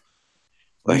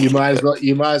Like, you might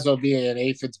as well be in an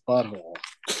aphid's butthole.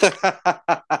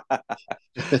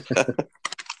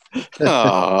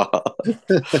 oh,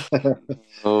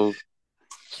 oh,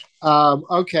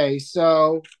 Okay,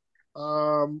 so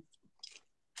um,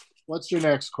 what's your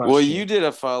next well, question? you did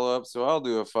a follow up, so I'll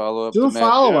do a follow up Do to a Matt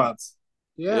follow up. Jones.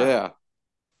 Yeah.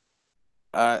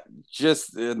 Yeah.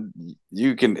 Just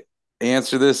you can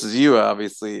answer this as you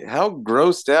obviously. How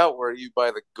grossed out were you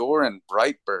by the gore in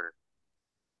Brightburn?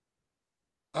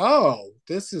 Oh,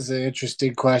 this is an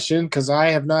interesting question because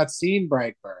I have not seen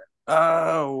Brightburn.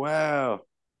 Oh wow,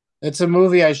 It's a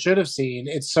movie I should have seen.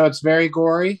 It's very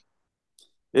gory.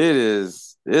 it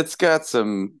is. It's got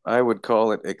some, I would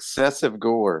call it excessive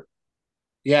gore.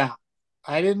 Yeah.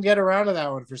 I didn't get around to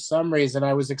that one for some reason.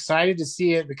 I was excited to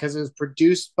see it because it was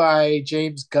produced by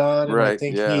James Gunn, and I Right?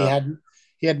 think Yeah,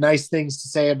 he had nice things to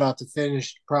say about the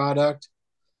finished product.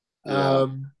 yeah.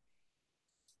 Um,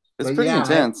 It's but pretty yeah,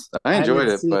 intense. I I enjoyed didn't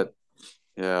it, see it. but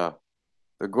yeah,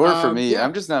 the gore for me, Yeah,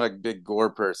 I'm just not a big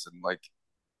gore person. Like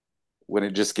when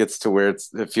it just gets to where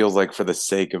it feels like for the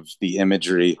sake of the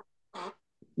imagery,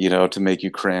 to make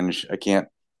you cringe. I can't.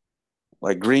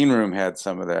 Like Green Room had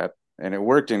some of that, and it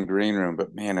worked in Green Room,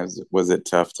 but man, was it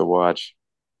tough to watch?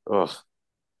 Ugh.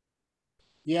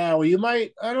 yeah. Well, you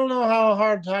might. I don't know how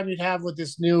hard time you'd have with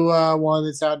this new one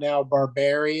that's out now,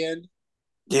 Barbarian.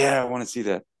 Yeah, I want to see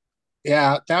that.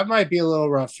 Yeah, that might be a little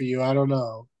rough for you. I don't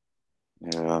know.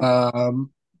 Yeah.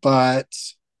 But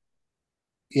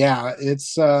yeah,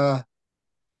 it's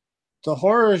the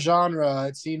horror genre,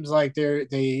 it seems like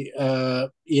they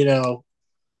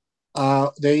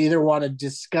either want to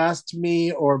disgust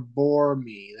me or bore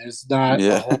me. There's not a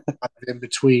Yeah. whole lot in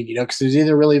between, because there's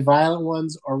either really violent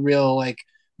ones or real like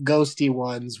ghosty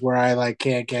ones where I like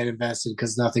can't get invested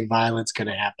because nothing violent's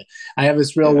gonna happen. I have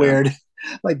this real Yeah. weird,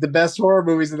 like the best horror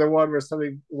movies are the ones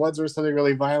where something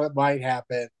really violent might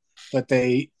happen, but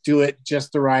they do it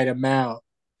just the right amount.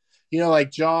 Like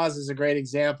Jaws is a great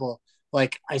example.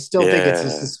 Like I still think it's a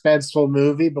Yeah. suspenseful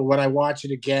movie, but when I watch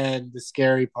it again, the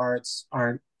scary parts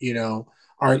aren't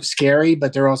scary,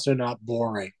 but they're also not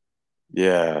boring.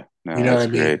 Yeah. You No, know what that's I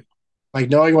great. mean? Like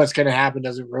knowing what's going to happen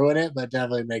doesn't ruin it, but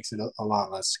definitely makes it a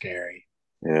lot less scary.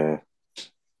 Yeah.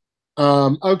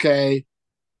 Okay.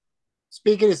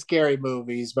 Speaking of scary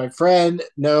movies, my friend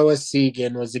Noah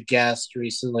Segan was a guest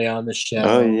recently on the Oh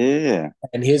show, yeah.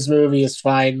 and his movie is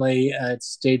finally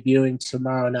it's debuting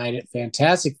tomorrow night at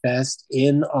Fantastic Fest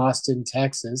in Austin,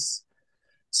 Texas.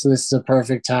 So this is a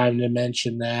perfect time to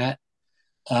mention that.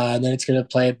 And then it's going to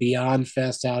play at Beyond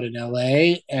Fest out in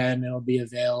LA, and it'll be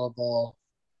available.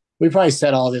 We probably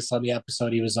said all this on the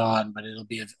episode he was on, but it'll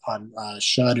be on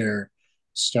Shudder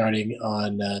starting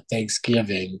on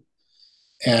Thanksgiving.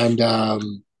 And my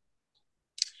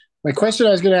question I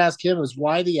was going to ask him was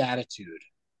why the attitude?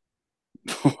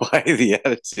 Why the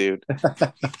attitude?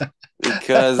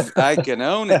 Because I can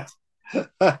own it.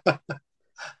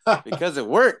 Because it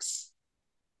works.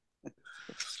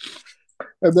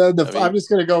 And then I'm just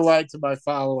going to go right to my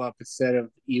follow up instead of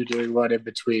you doing one in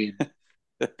between.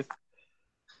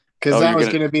 Because that was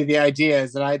going to be the idea,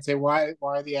 is that I'd say, why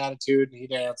the attitude? And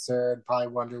he'd answer and probably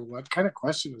wonder, what kind of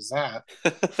question was that?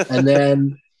 and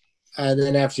then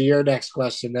after your next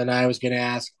question, then I was going to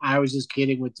ask, I was just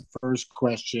kidding with the first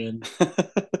question.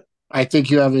 I think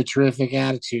you have a terrific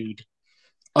attitude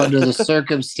under the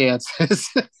circumstances.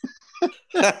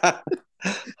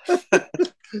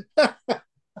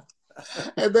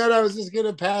 And then I was just going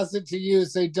to pass it to you.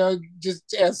 Say, Doug,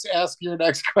 just ask your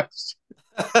next question.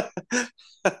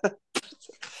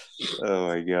 Oh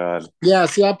my God. Yeah,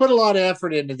 see, I put a lot of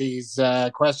effort into these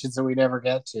questions that we never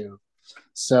get to.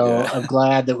 So yeah. I'm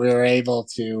glad that we were able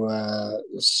to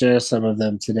share some of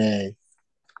them today.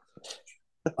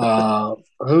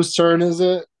 Whose turn is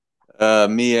it?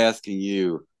 Me asking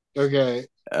you. Okay.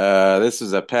 This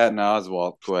is a Patton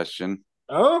Oswalt question.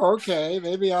 Oh, okay.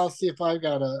 Maybe I'll see if I've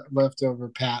got a leftover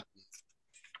Patton.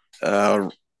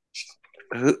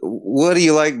 What do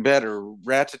you like better,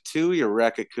 Ratatouille or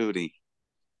Raccacoonie?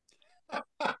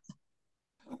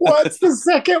 What's the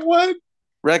second one?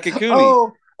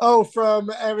 Raccacoonie. Oh,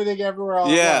 from Everything Everywhere All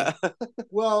at Once.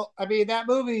 Well, I mean, that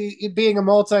movie being a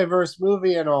multiverse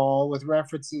movie and all, with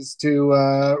references to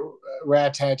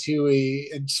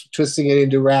Ratatouille and twisting it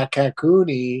into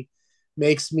Raccacoonie,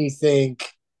 makes me think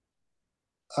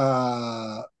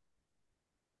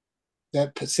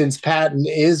that since Patton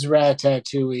is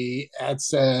Ratatouille,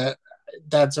 that's a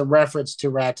reference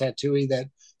to Ratatouille.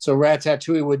 So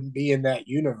Ratatouille wouldn't be in that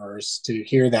universe to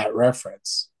hear that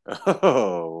reference.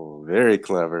 Oh, very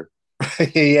clever.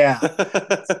 Yeah.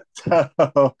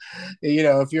 So,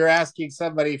 if you're asking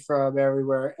somebody from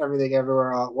Everything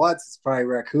Everywhere All at Once, it's probably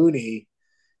Raccoonie,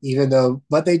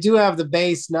 but they do have the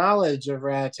base knowledge of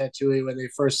Ratatouille when they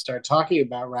first start talking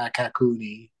about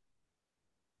Raccacoonie.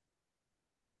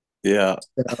 Yeah.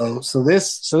 So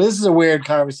this is a weird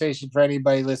conversation for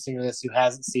anybody listening to this who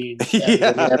hasn't seen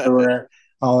Everywhere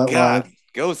All at Once.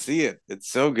 Go see it. It's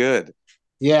so good.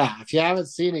 Yeah, if you haven't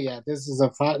seen it yet, this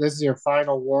is your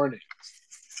final warning.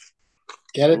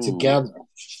 Get it together.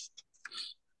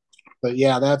 But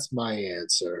yeah, that's my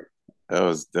answer. That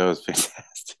was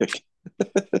fantastic.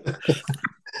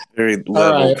 Very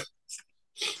level.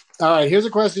 All right. Here's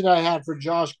a question I had for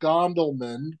Josh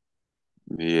Gondelman.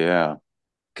 Yeah.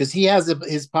 Because he has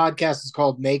his podcast is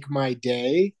called Make My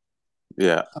Day.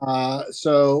 Yeah.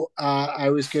 So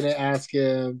I was going to ask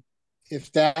him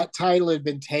if that title had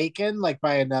been taken like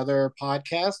by another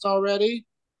podcast already.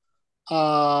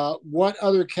 What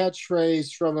other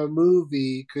catchphrase from a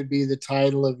movie could be the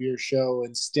title of your show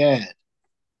instead?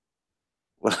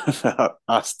 What about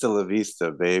Hasta la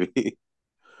Vista, baby?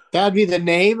 That'd be the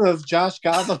name of Josh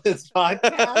Gondelman's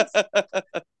podcast.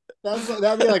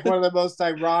 That'd be like one of the most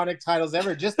ironic titles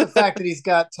ever. Just the fact that he's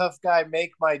got Tough Guy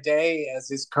Make My Day as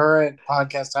his current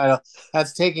podcast title,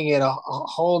 that's taking it a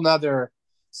whole nother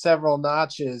several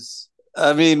notches.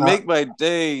 I mean, Make My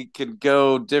Day could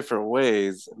go different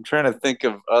ways. I'm trying to think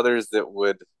of others that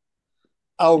would.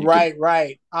 Oh,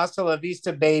 right. Hasta la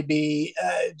Vista, baby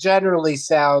generally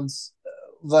sounds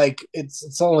like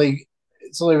it's only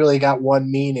really got one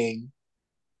meaning.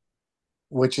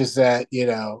 which is that,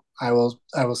 I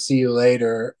will see you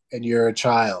later and you're a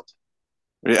child.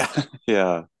 Yeah,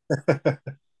 yeah.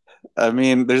 I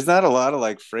mean, there's not a lot of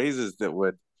like phrases that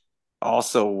would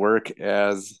also work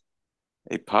as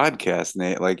a podcast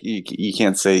name. Like you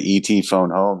can't say ET phone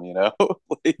home,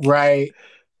 like, Right.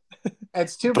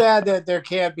 It's too bad that there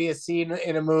can't be a scene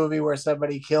in a movie where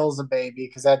somebody kills a baby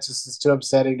because that just is too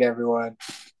upsetting to everyone.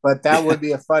 But that would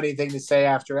be a funny thing to say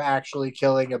after actually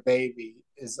killing a baby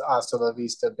is hasta la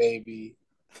vista, baby.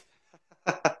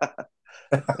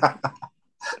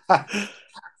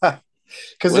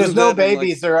 Because there's wasn't no that in like,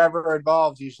 babies that are ever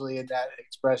involved usually in that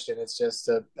expression. It's just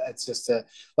a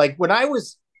like when I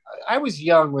was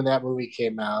young when that movie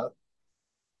came out,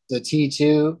 the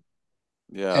T2,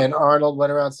 yeah, and Arnold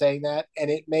went around saying that, and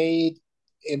it made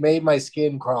my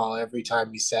skin crawl every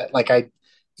time he said. Like I,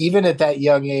 even at that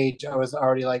young age, I was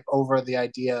already like over the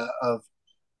idea of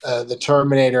the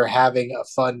Terminator having a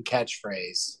fun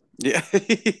catchphrase. yeah,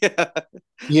 yeah.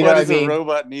 You know Why what I does a mean?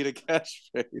 robot need a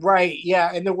catchphrase? Right, yeah.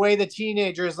 And the way the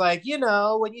teenager is like,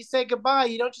 when you say goodbye,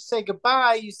 you don't just say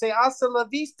goodbye, you say hasta la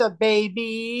vista,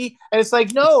 baby. And it's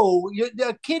like, no,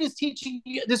 a kid is teaching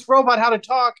this robot how to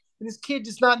talk, and this kid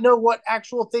does not know what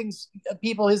actual things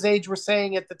people his age were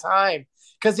saying at the time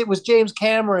because it was James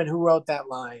Cameron who wrote that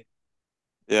line.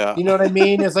 Yeah, You know what I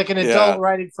mean? It's like an adult yeah.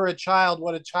 writing for a child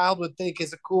what a child would think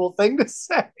is a cool thing to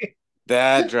say.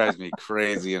 That drives me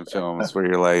crazy in films where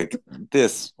you're like,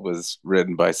 this was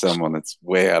written by someone that's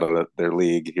way out of their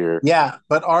league here. Yeah,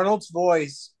 but Arnold's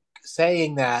voice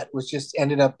saying that was just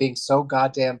ended up being so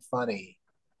goddamn funny.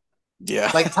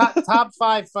 Yeah. Like top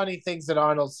five funny things that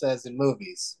Arnold says in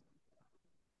movies.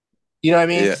 You know what I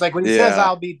mean? Yeah. Because like when he says Yeah.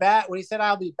 "I'll be back," when he said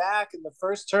 "I'll be back" in the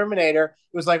first Terminator,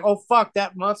 it was like, oh fuck,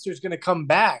 that monster's gonna come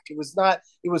back. It was not.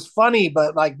 It was funny,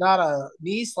 but like not a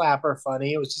knee slapper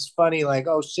funny. It was just funny, like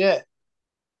oh shit,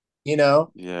 you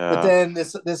know. But Yeah. then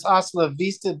this Hasta La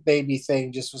Vista baby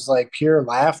thing just was like pure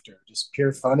laughter, just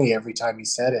pure funny every time he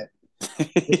said it.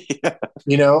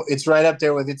 Yeah. It's right up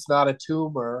there with "It's not a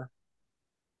tumor."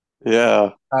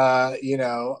 Yeah. Which And that'd be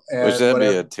a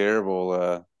whatever.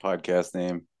 terrible podcast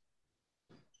name.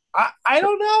 I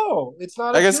don't know. It's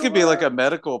not I a guess it could be like tumor. a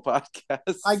medical I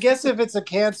podcast. guess if it's a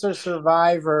cancer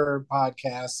survivor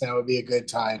podcast, that would be a good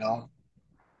title.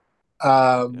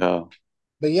 Um, Yeah.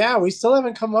 but yeah, we still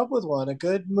haven't come up with one. A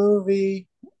good movie.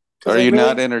 Because Are I you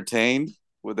not really, entertained?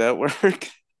 Would that work?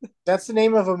 that's the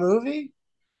name of a movie?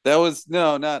 That was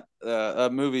no, not a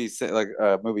movie like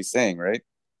a movie saying, right?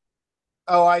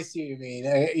 Oh, I see what you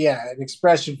mean. Yeah, an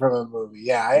expression from a movie.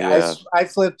 Yeah, Yeah. I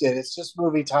flipped it. It's just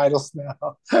movie titles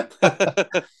now.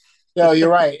 No, you're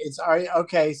right.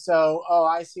 Okay. So, oh,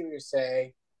 I see what you're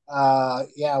saying.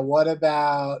 Yeah. What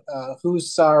about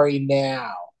Who's Sorry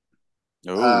Now?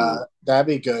 Oh, That'd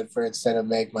be good for instead of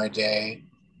Make My Day.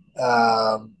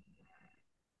 Um,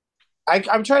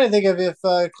 I'm trying to think of if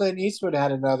Clint Eastwood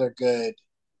had another good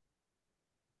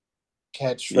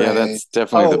yeah, catchphrase. that's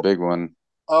definitely the Oh, big one.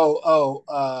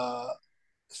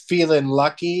 Feeling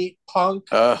lucky, punk.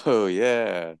 Oh,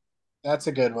 yeah. That's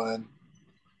a good one.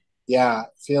 Yeah,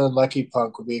 feeling lucky,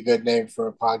 punk would be a good name for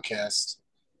a podcast.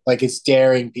 Like it's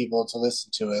daring people to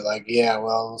listen to it. Like, yeah,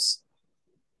 well,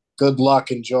 good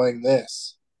luck enjoying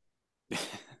this.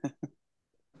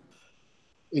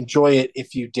 Enjoy it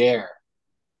if you dare.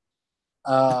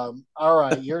 All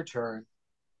right, your turn.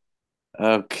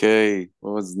 Okay,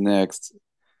 what was next?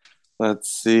 Let's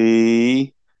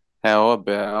see. How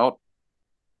about,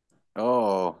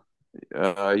 oh,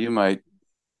 you might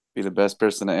be the best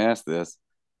person to ask this.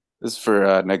 This is for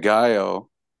Nagayo.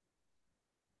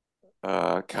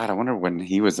 God, I wonder when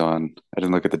he was on. I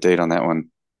didn't look at the date on that one.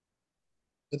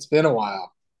 It's been a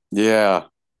while. Yeah,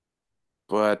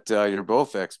 but you're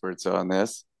both experts on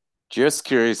this. Just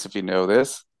curious if you know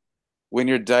this. When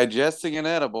you're digesting an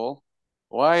edible,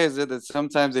 why is it that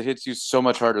sometimes it hits you so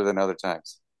much harder than other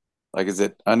times? Like, is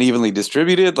it unevenly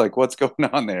distributed? Like, what's going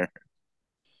on there?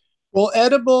 Well,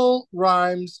 edible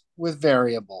rhymes with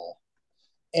variable,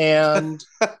 and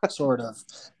sort of.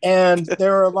 And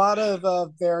there are a lot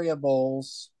of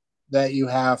variables that you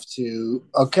have to.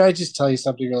 Oh, can I just tell you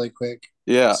something really quick?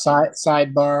 Yeah.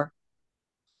 Sidebar.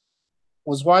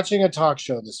 Was watching a talk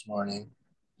show this morning.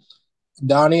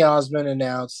 Donny Osmond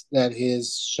announced that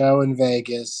his show in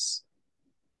Vegas,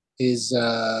 his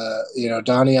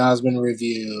Donny Osmond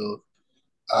Review,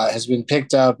 has been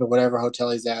picked up at whatever hotel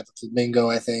he's at, the Flamingo,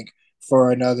 I think,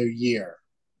 for another year,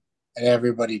 and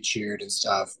everybody cheered and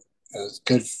stuff. It was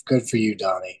good for you,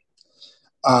 Donny.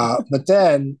 But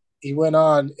then he went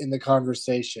on in the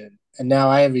conversation, and now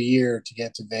I have a year to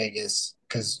get to Vegas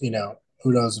because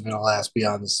who knows if it'll last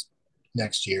beyond this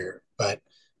next year. But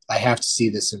I have to see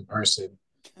this in person.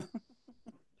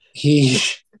 He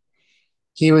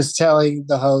he was telling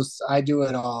the hosts, I do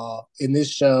it all. In this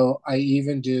show, I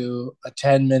even do a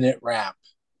 10-minute rap.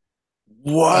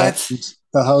 And What?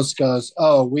 the host goes,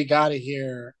 "Oh, we got to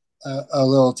hear a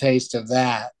little taste of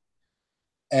that."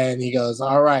 And he goes,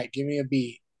 "All right, give me a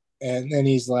beat." And then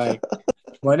he's like,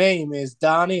 "My name is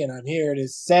Donnie, and I'm here to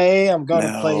say I'm going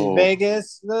to play No.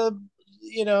 Vegas the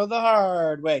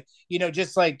hard way."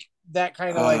 Just like that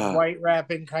kind of like white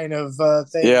rapping kind of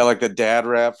thing. Yeah, like the dad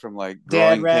rap from like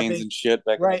Dad Growing Pains rapping, and shit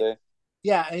back in the right? day.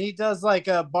 Yeah, and he does like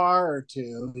a bar or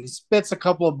two. He spits a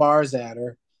couple of bars at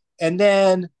her, and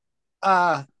then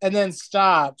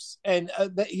stops, and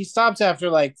he stops after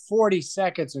like 40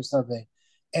 seconds or something,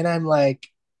 and I'm like,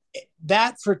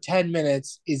 that for 10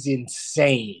 minutes is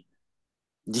insane.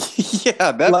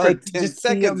 Yeah, that for Like 10 just the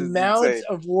seconds is amount insane.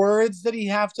 of words that he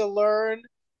have to learn,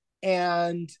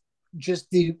 and just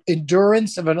the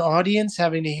endurance of an audience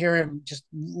having to hear him just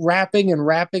rapping and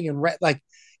rapping and like,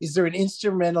 is there an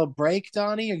instrumental break,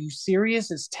 Donnie? Are you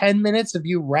serious? It's 10 minutes of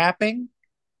you rapping.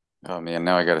 Oh man,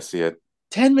 now I gotta see it.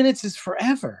 10 minutes is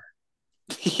forever.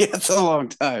 Yeah, it's a long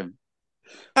time.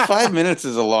 5 minutes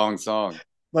is a long song.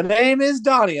 My name is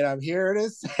Donnie, and I'm here to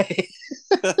say.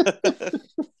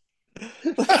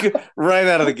 Like, right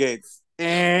out of the gates.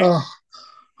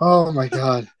 Oh my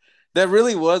God. That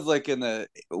really was like in the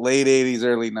late 80s,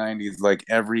 early 90s, like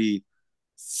every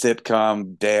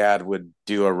sitcom dad would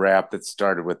do a rap that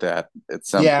started with that at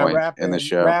some point in the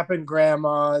show. Rapping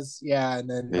grandmas. Yeah. And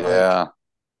then Yeah.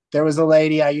 there was a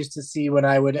lady I used to see when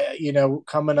I would,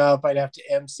 coming up, I'd have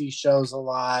to MC shows a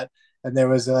lot. And there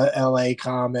was a LA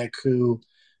comic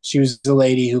she was the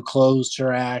lady who closed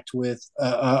her act with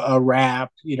a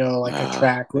rap, like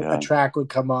a track would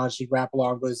come on. She'd rap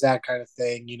along, but it's that kind of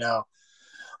thing,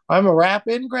 I'm a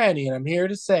rapping granny, and I'm here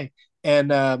to say. And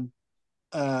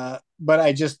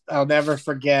but I'll never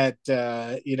forget.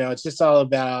 It's just all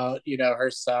about her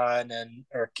son and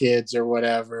her kids or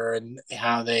whatever, and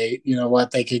how they,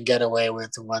 what they can get away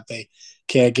with and what they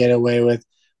can't get away with.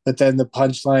 But then the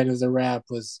punchline of the rap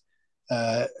was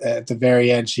at the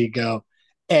very end. She'd go,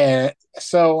 "And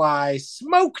so I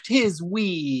smoked his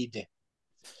weed."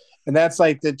 And that's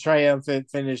like the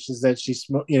triumphant finish, is that she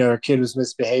smoked, her kid was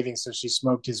misbehaving, so she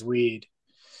smoked his weed.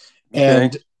 Okay.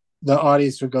 And the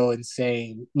audience would go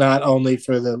insane, not only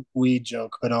for the weed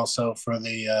joke, but also for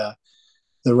the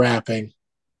rapping,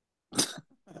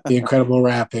 the incredible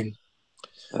rapping.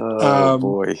 Oh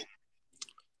boy.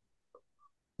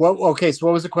 Okay, so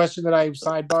what was the question that I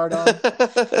sidebarred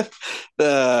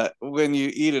on? When you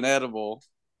eat an edible,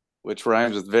 which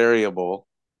rhymes with variable,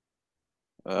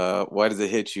 why does it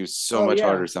hit you so much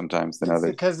harder sometimes than others?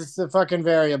 Because it's the fucking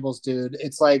variables, dude.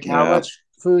 It's like how much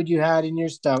food you had in your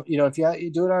stomach. If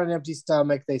you do it on an empty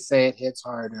stomach, they say it hits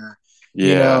harder.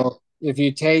 Yeah. If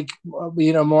you take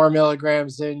more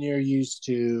milligrams than you're used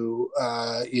to,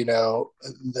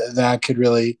 that could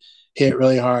really hit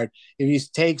really hard. If you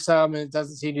take some and it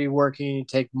doesn't seem to be working, you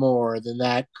take more, then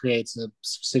that creates a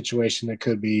situation that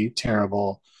could be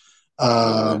terrible.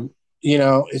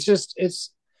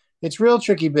 It's real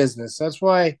tricky business. That's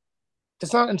why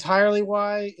it's not entirely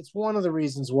why. It's one of the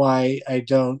reasons why I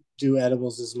don't do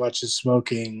edibles as much as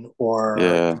smoking or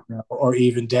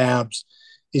even dabs.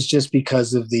 It's just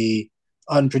because of the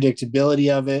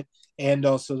unpredictability of it, and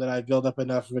also that I build up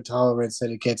enough of a tolerance that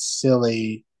it gets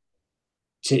silly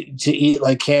to eat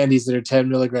like candies that are 10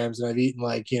 milligrams, and I've eaten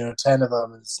 10 of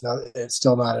them, and it's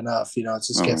still not enough. It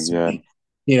just gets to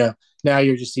me. Now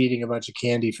you're just eating a bunch of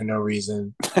candy for no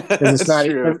reason, because it's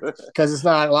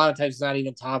not a lot of times it's not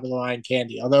even top of the line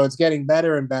candy, although it's getting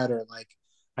better and better. Like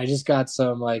I just got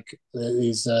some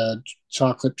these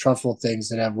chocolate truffle things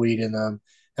that have weed in them.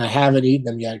 I haven't eaten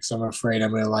them yet because I'm afraid I'm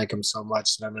going to like them so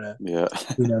much that I'm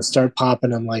going to start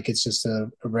popping them like it's just a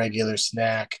regular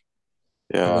snack.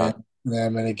 Yeah. And then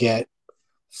I'm going to get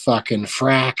fucking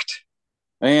fracked.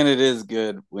 And it is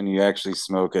good when you actually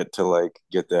smoke it to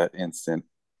get that instant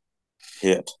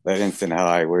hit, that instant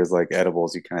high, whereas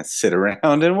edibles, you kind of sit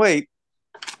around and wait.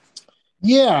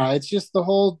 Yeah, it's just the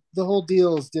whole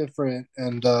deal is different,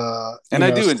 and I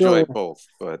do enjoy both,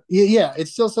 but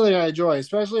it's still something I enjoy,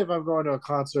 especially if I'm going to a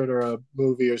concert or a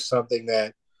movie or something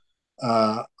that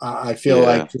I feel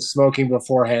like just smoking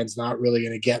beforehand is not really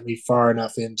going to get me far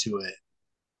enough into it.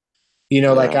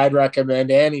 I'd recommend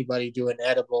anybody do an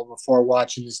edible before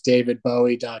watching this David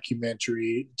Bowie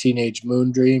documentary,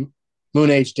 Moon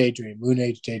Age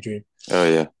Daydream.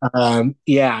 Oh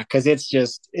yeah. Because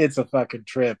it's a fucking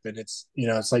trip, and it's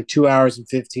it's like 2 hours and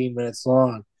 15 minutes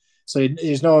long. So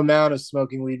there's no amount of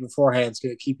smoking weed beforehand is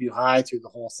going to keep you high through the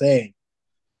whole thing.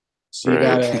 So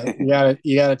Right. you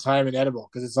gotta time an edible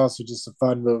because it's also just a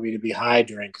fun movie to be high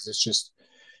during because it's just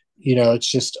it's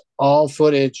just all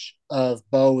footage of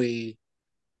Bowie,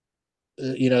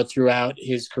 throughout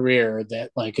his career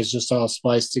that like is just all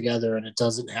spliced together and it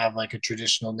doesn't have like a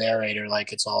traditional narrator.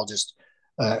 Like it's all just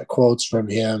quotes from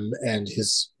him and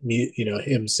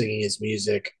him singing his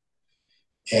music.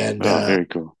 And Oh, very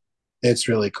cool. it's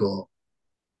really cool.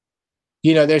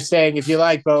 They're saying if you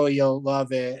like Bowie, you'll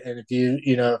love it, and if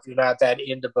you're not that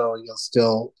into Bowie, you'll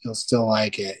still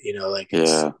like it. Like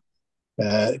it's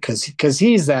Yeah, because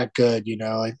he's that good.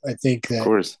 I think of that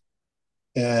course.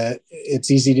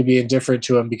 it's easy to be indifferent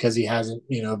to him because he hasn't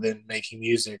been making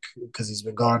music because he's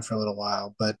been gone for a little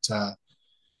while. But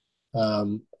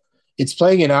um, it's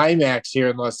playing in IMAX here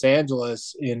in Los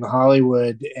Angeles, in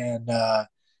Hollywood, and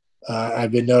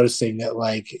I've been noticing that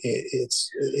like it's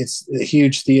a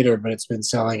huge theater, but it's been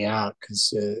selling out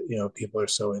because people are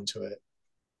so into it.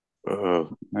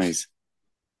 Oh, nice.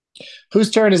 Whose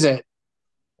turn is it?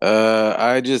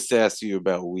 I just asked you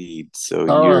about weed, so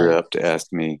All you're right, up to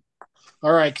ask me.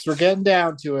 all right, because we're getting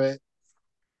down to it.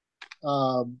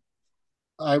 Um,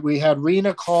 we had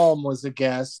Rena Calm was a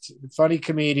guest, funny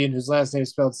comedian whose last name is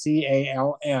spelled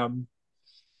Calm,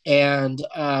 and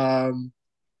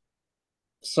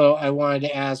so I wanted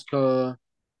to ask her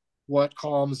what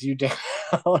calms you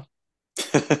down.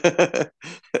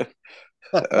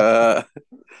 uh,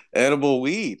 edible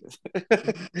weed,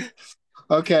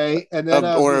 Okay, and then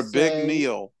I was or gonna a big say,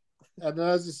 meal.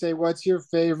 what's your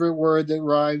favorite word that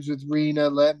rhymes with Rena?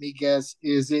 Let me guess.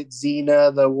 Is it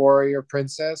Xena, the warrior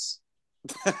princess?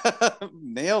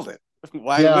 Nailed it.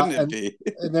 Why Yeah, wouldn't it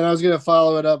be? and then I was gonna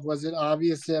follow it up. Was it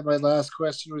obvious that my last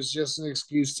question was just an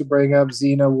excuse to bring up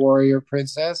Xena, warrior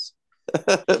princess?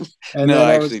 And No, then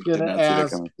I I was actually going did to not see that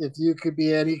ask coming. if you could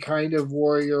be any kind of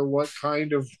warrior, what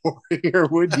kind of warrior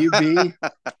would you be?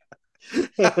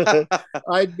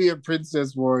 I'd be a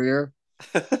princess warrior.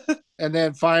 And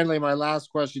then finally, my last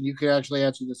question, you could actually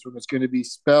answer this one. It's going to be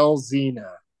spell Xena.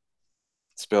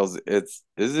 Spells isn't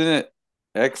it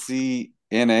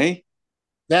Xena?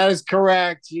 That is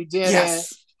correct. You did it.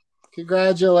 Yes.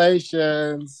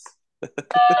 Congratulations.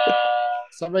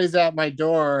 Somebody's at my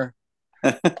door.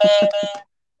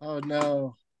 Oh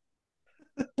no.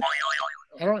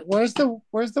 I don't where's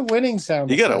the winning sound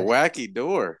You got a effect? wacky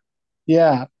door.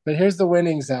 Yeah, but here's the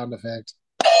winning sound effect.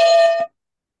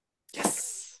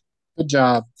 Yes. Good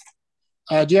job.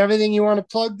 Do you have anything you want to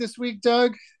plug this week,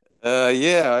 Doug?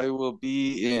 Yeah, I will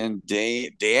be in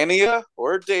Dania,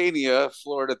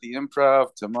 Florida at the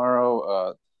Improv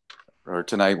tomorrow, or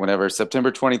tonight, whenever,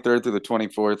 September 23rd through the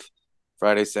 24th,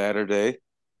 Friday, Saturday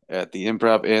at the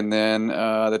Improv, and then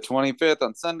the 25th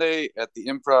on Sunday at the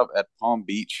Improv at Palm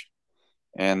Beach,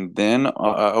 and then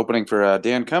opening for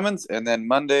Dan Cummins, and then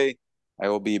Monday I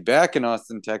will be back in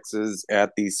Austin, Texas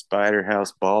at the Spider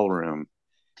House Ballroom.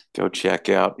 Go check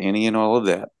out any and all of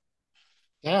that.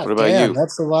 Yeah, What about damn, you?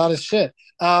 that's a lot of shit.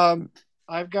 I've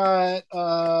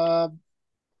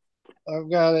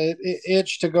got an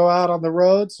itch to go out on the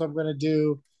road, so I'm going to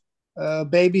do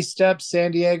baby steps: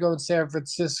 San Diego and San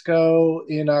Francisco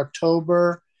in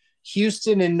October,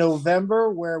 Houston in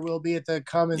November, where we'll be at the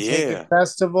Come and Take It Yeah.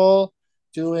 Festival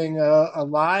doing a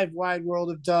live Wide World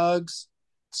of Doug's.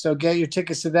 So get your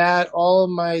tickets to that. All of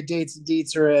my dates and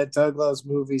deets are at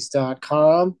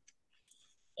douglovesmovies.com.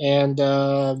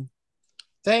 And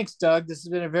thanks, Doug. This has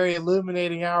been a very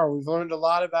illuminating hour. We've learned a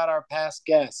lot about our past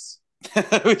guests.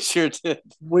 We sure did.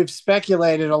 We've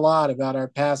speculated a lot about our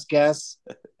past guests,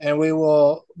 and we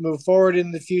will move forward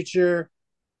in the future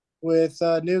with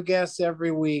new guests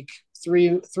every week.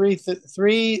 Three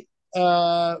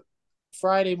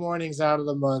Friday mornings out of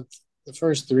the month. The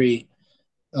first three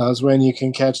is when you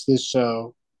can catch this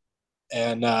show.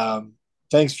 And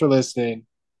thanks for listening.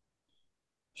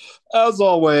 As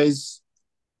always,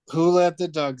 who let the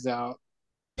Dougs out?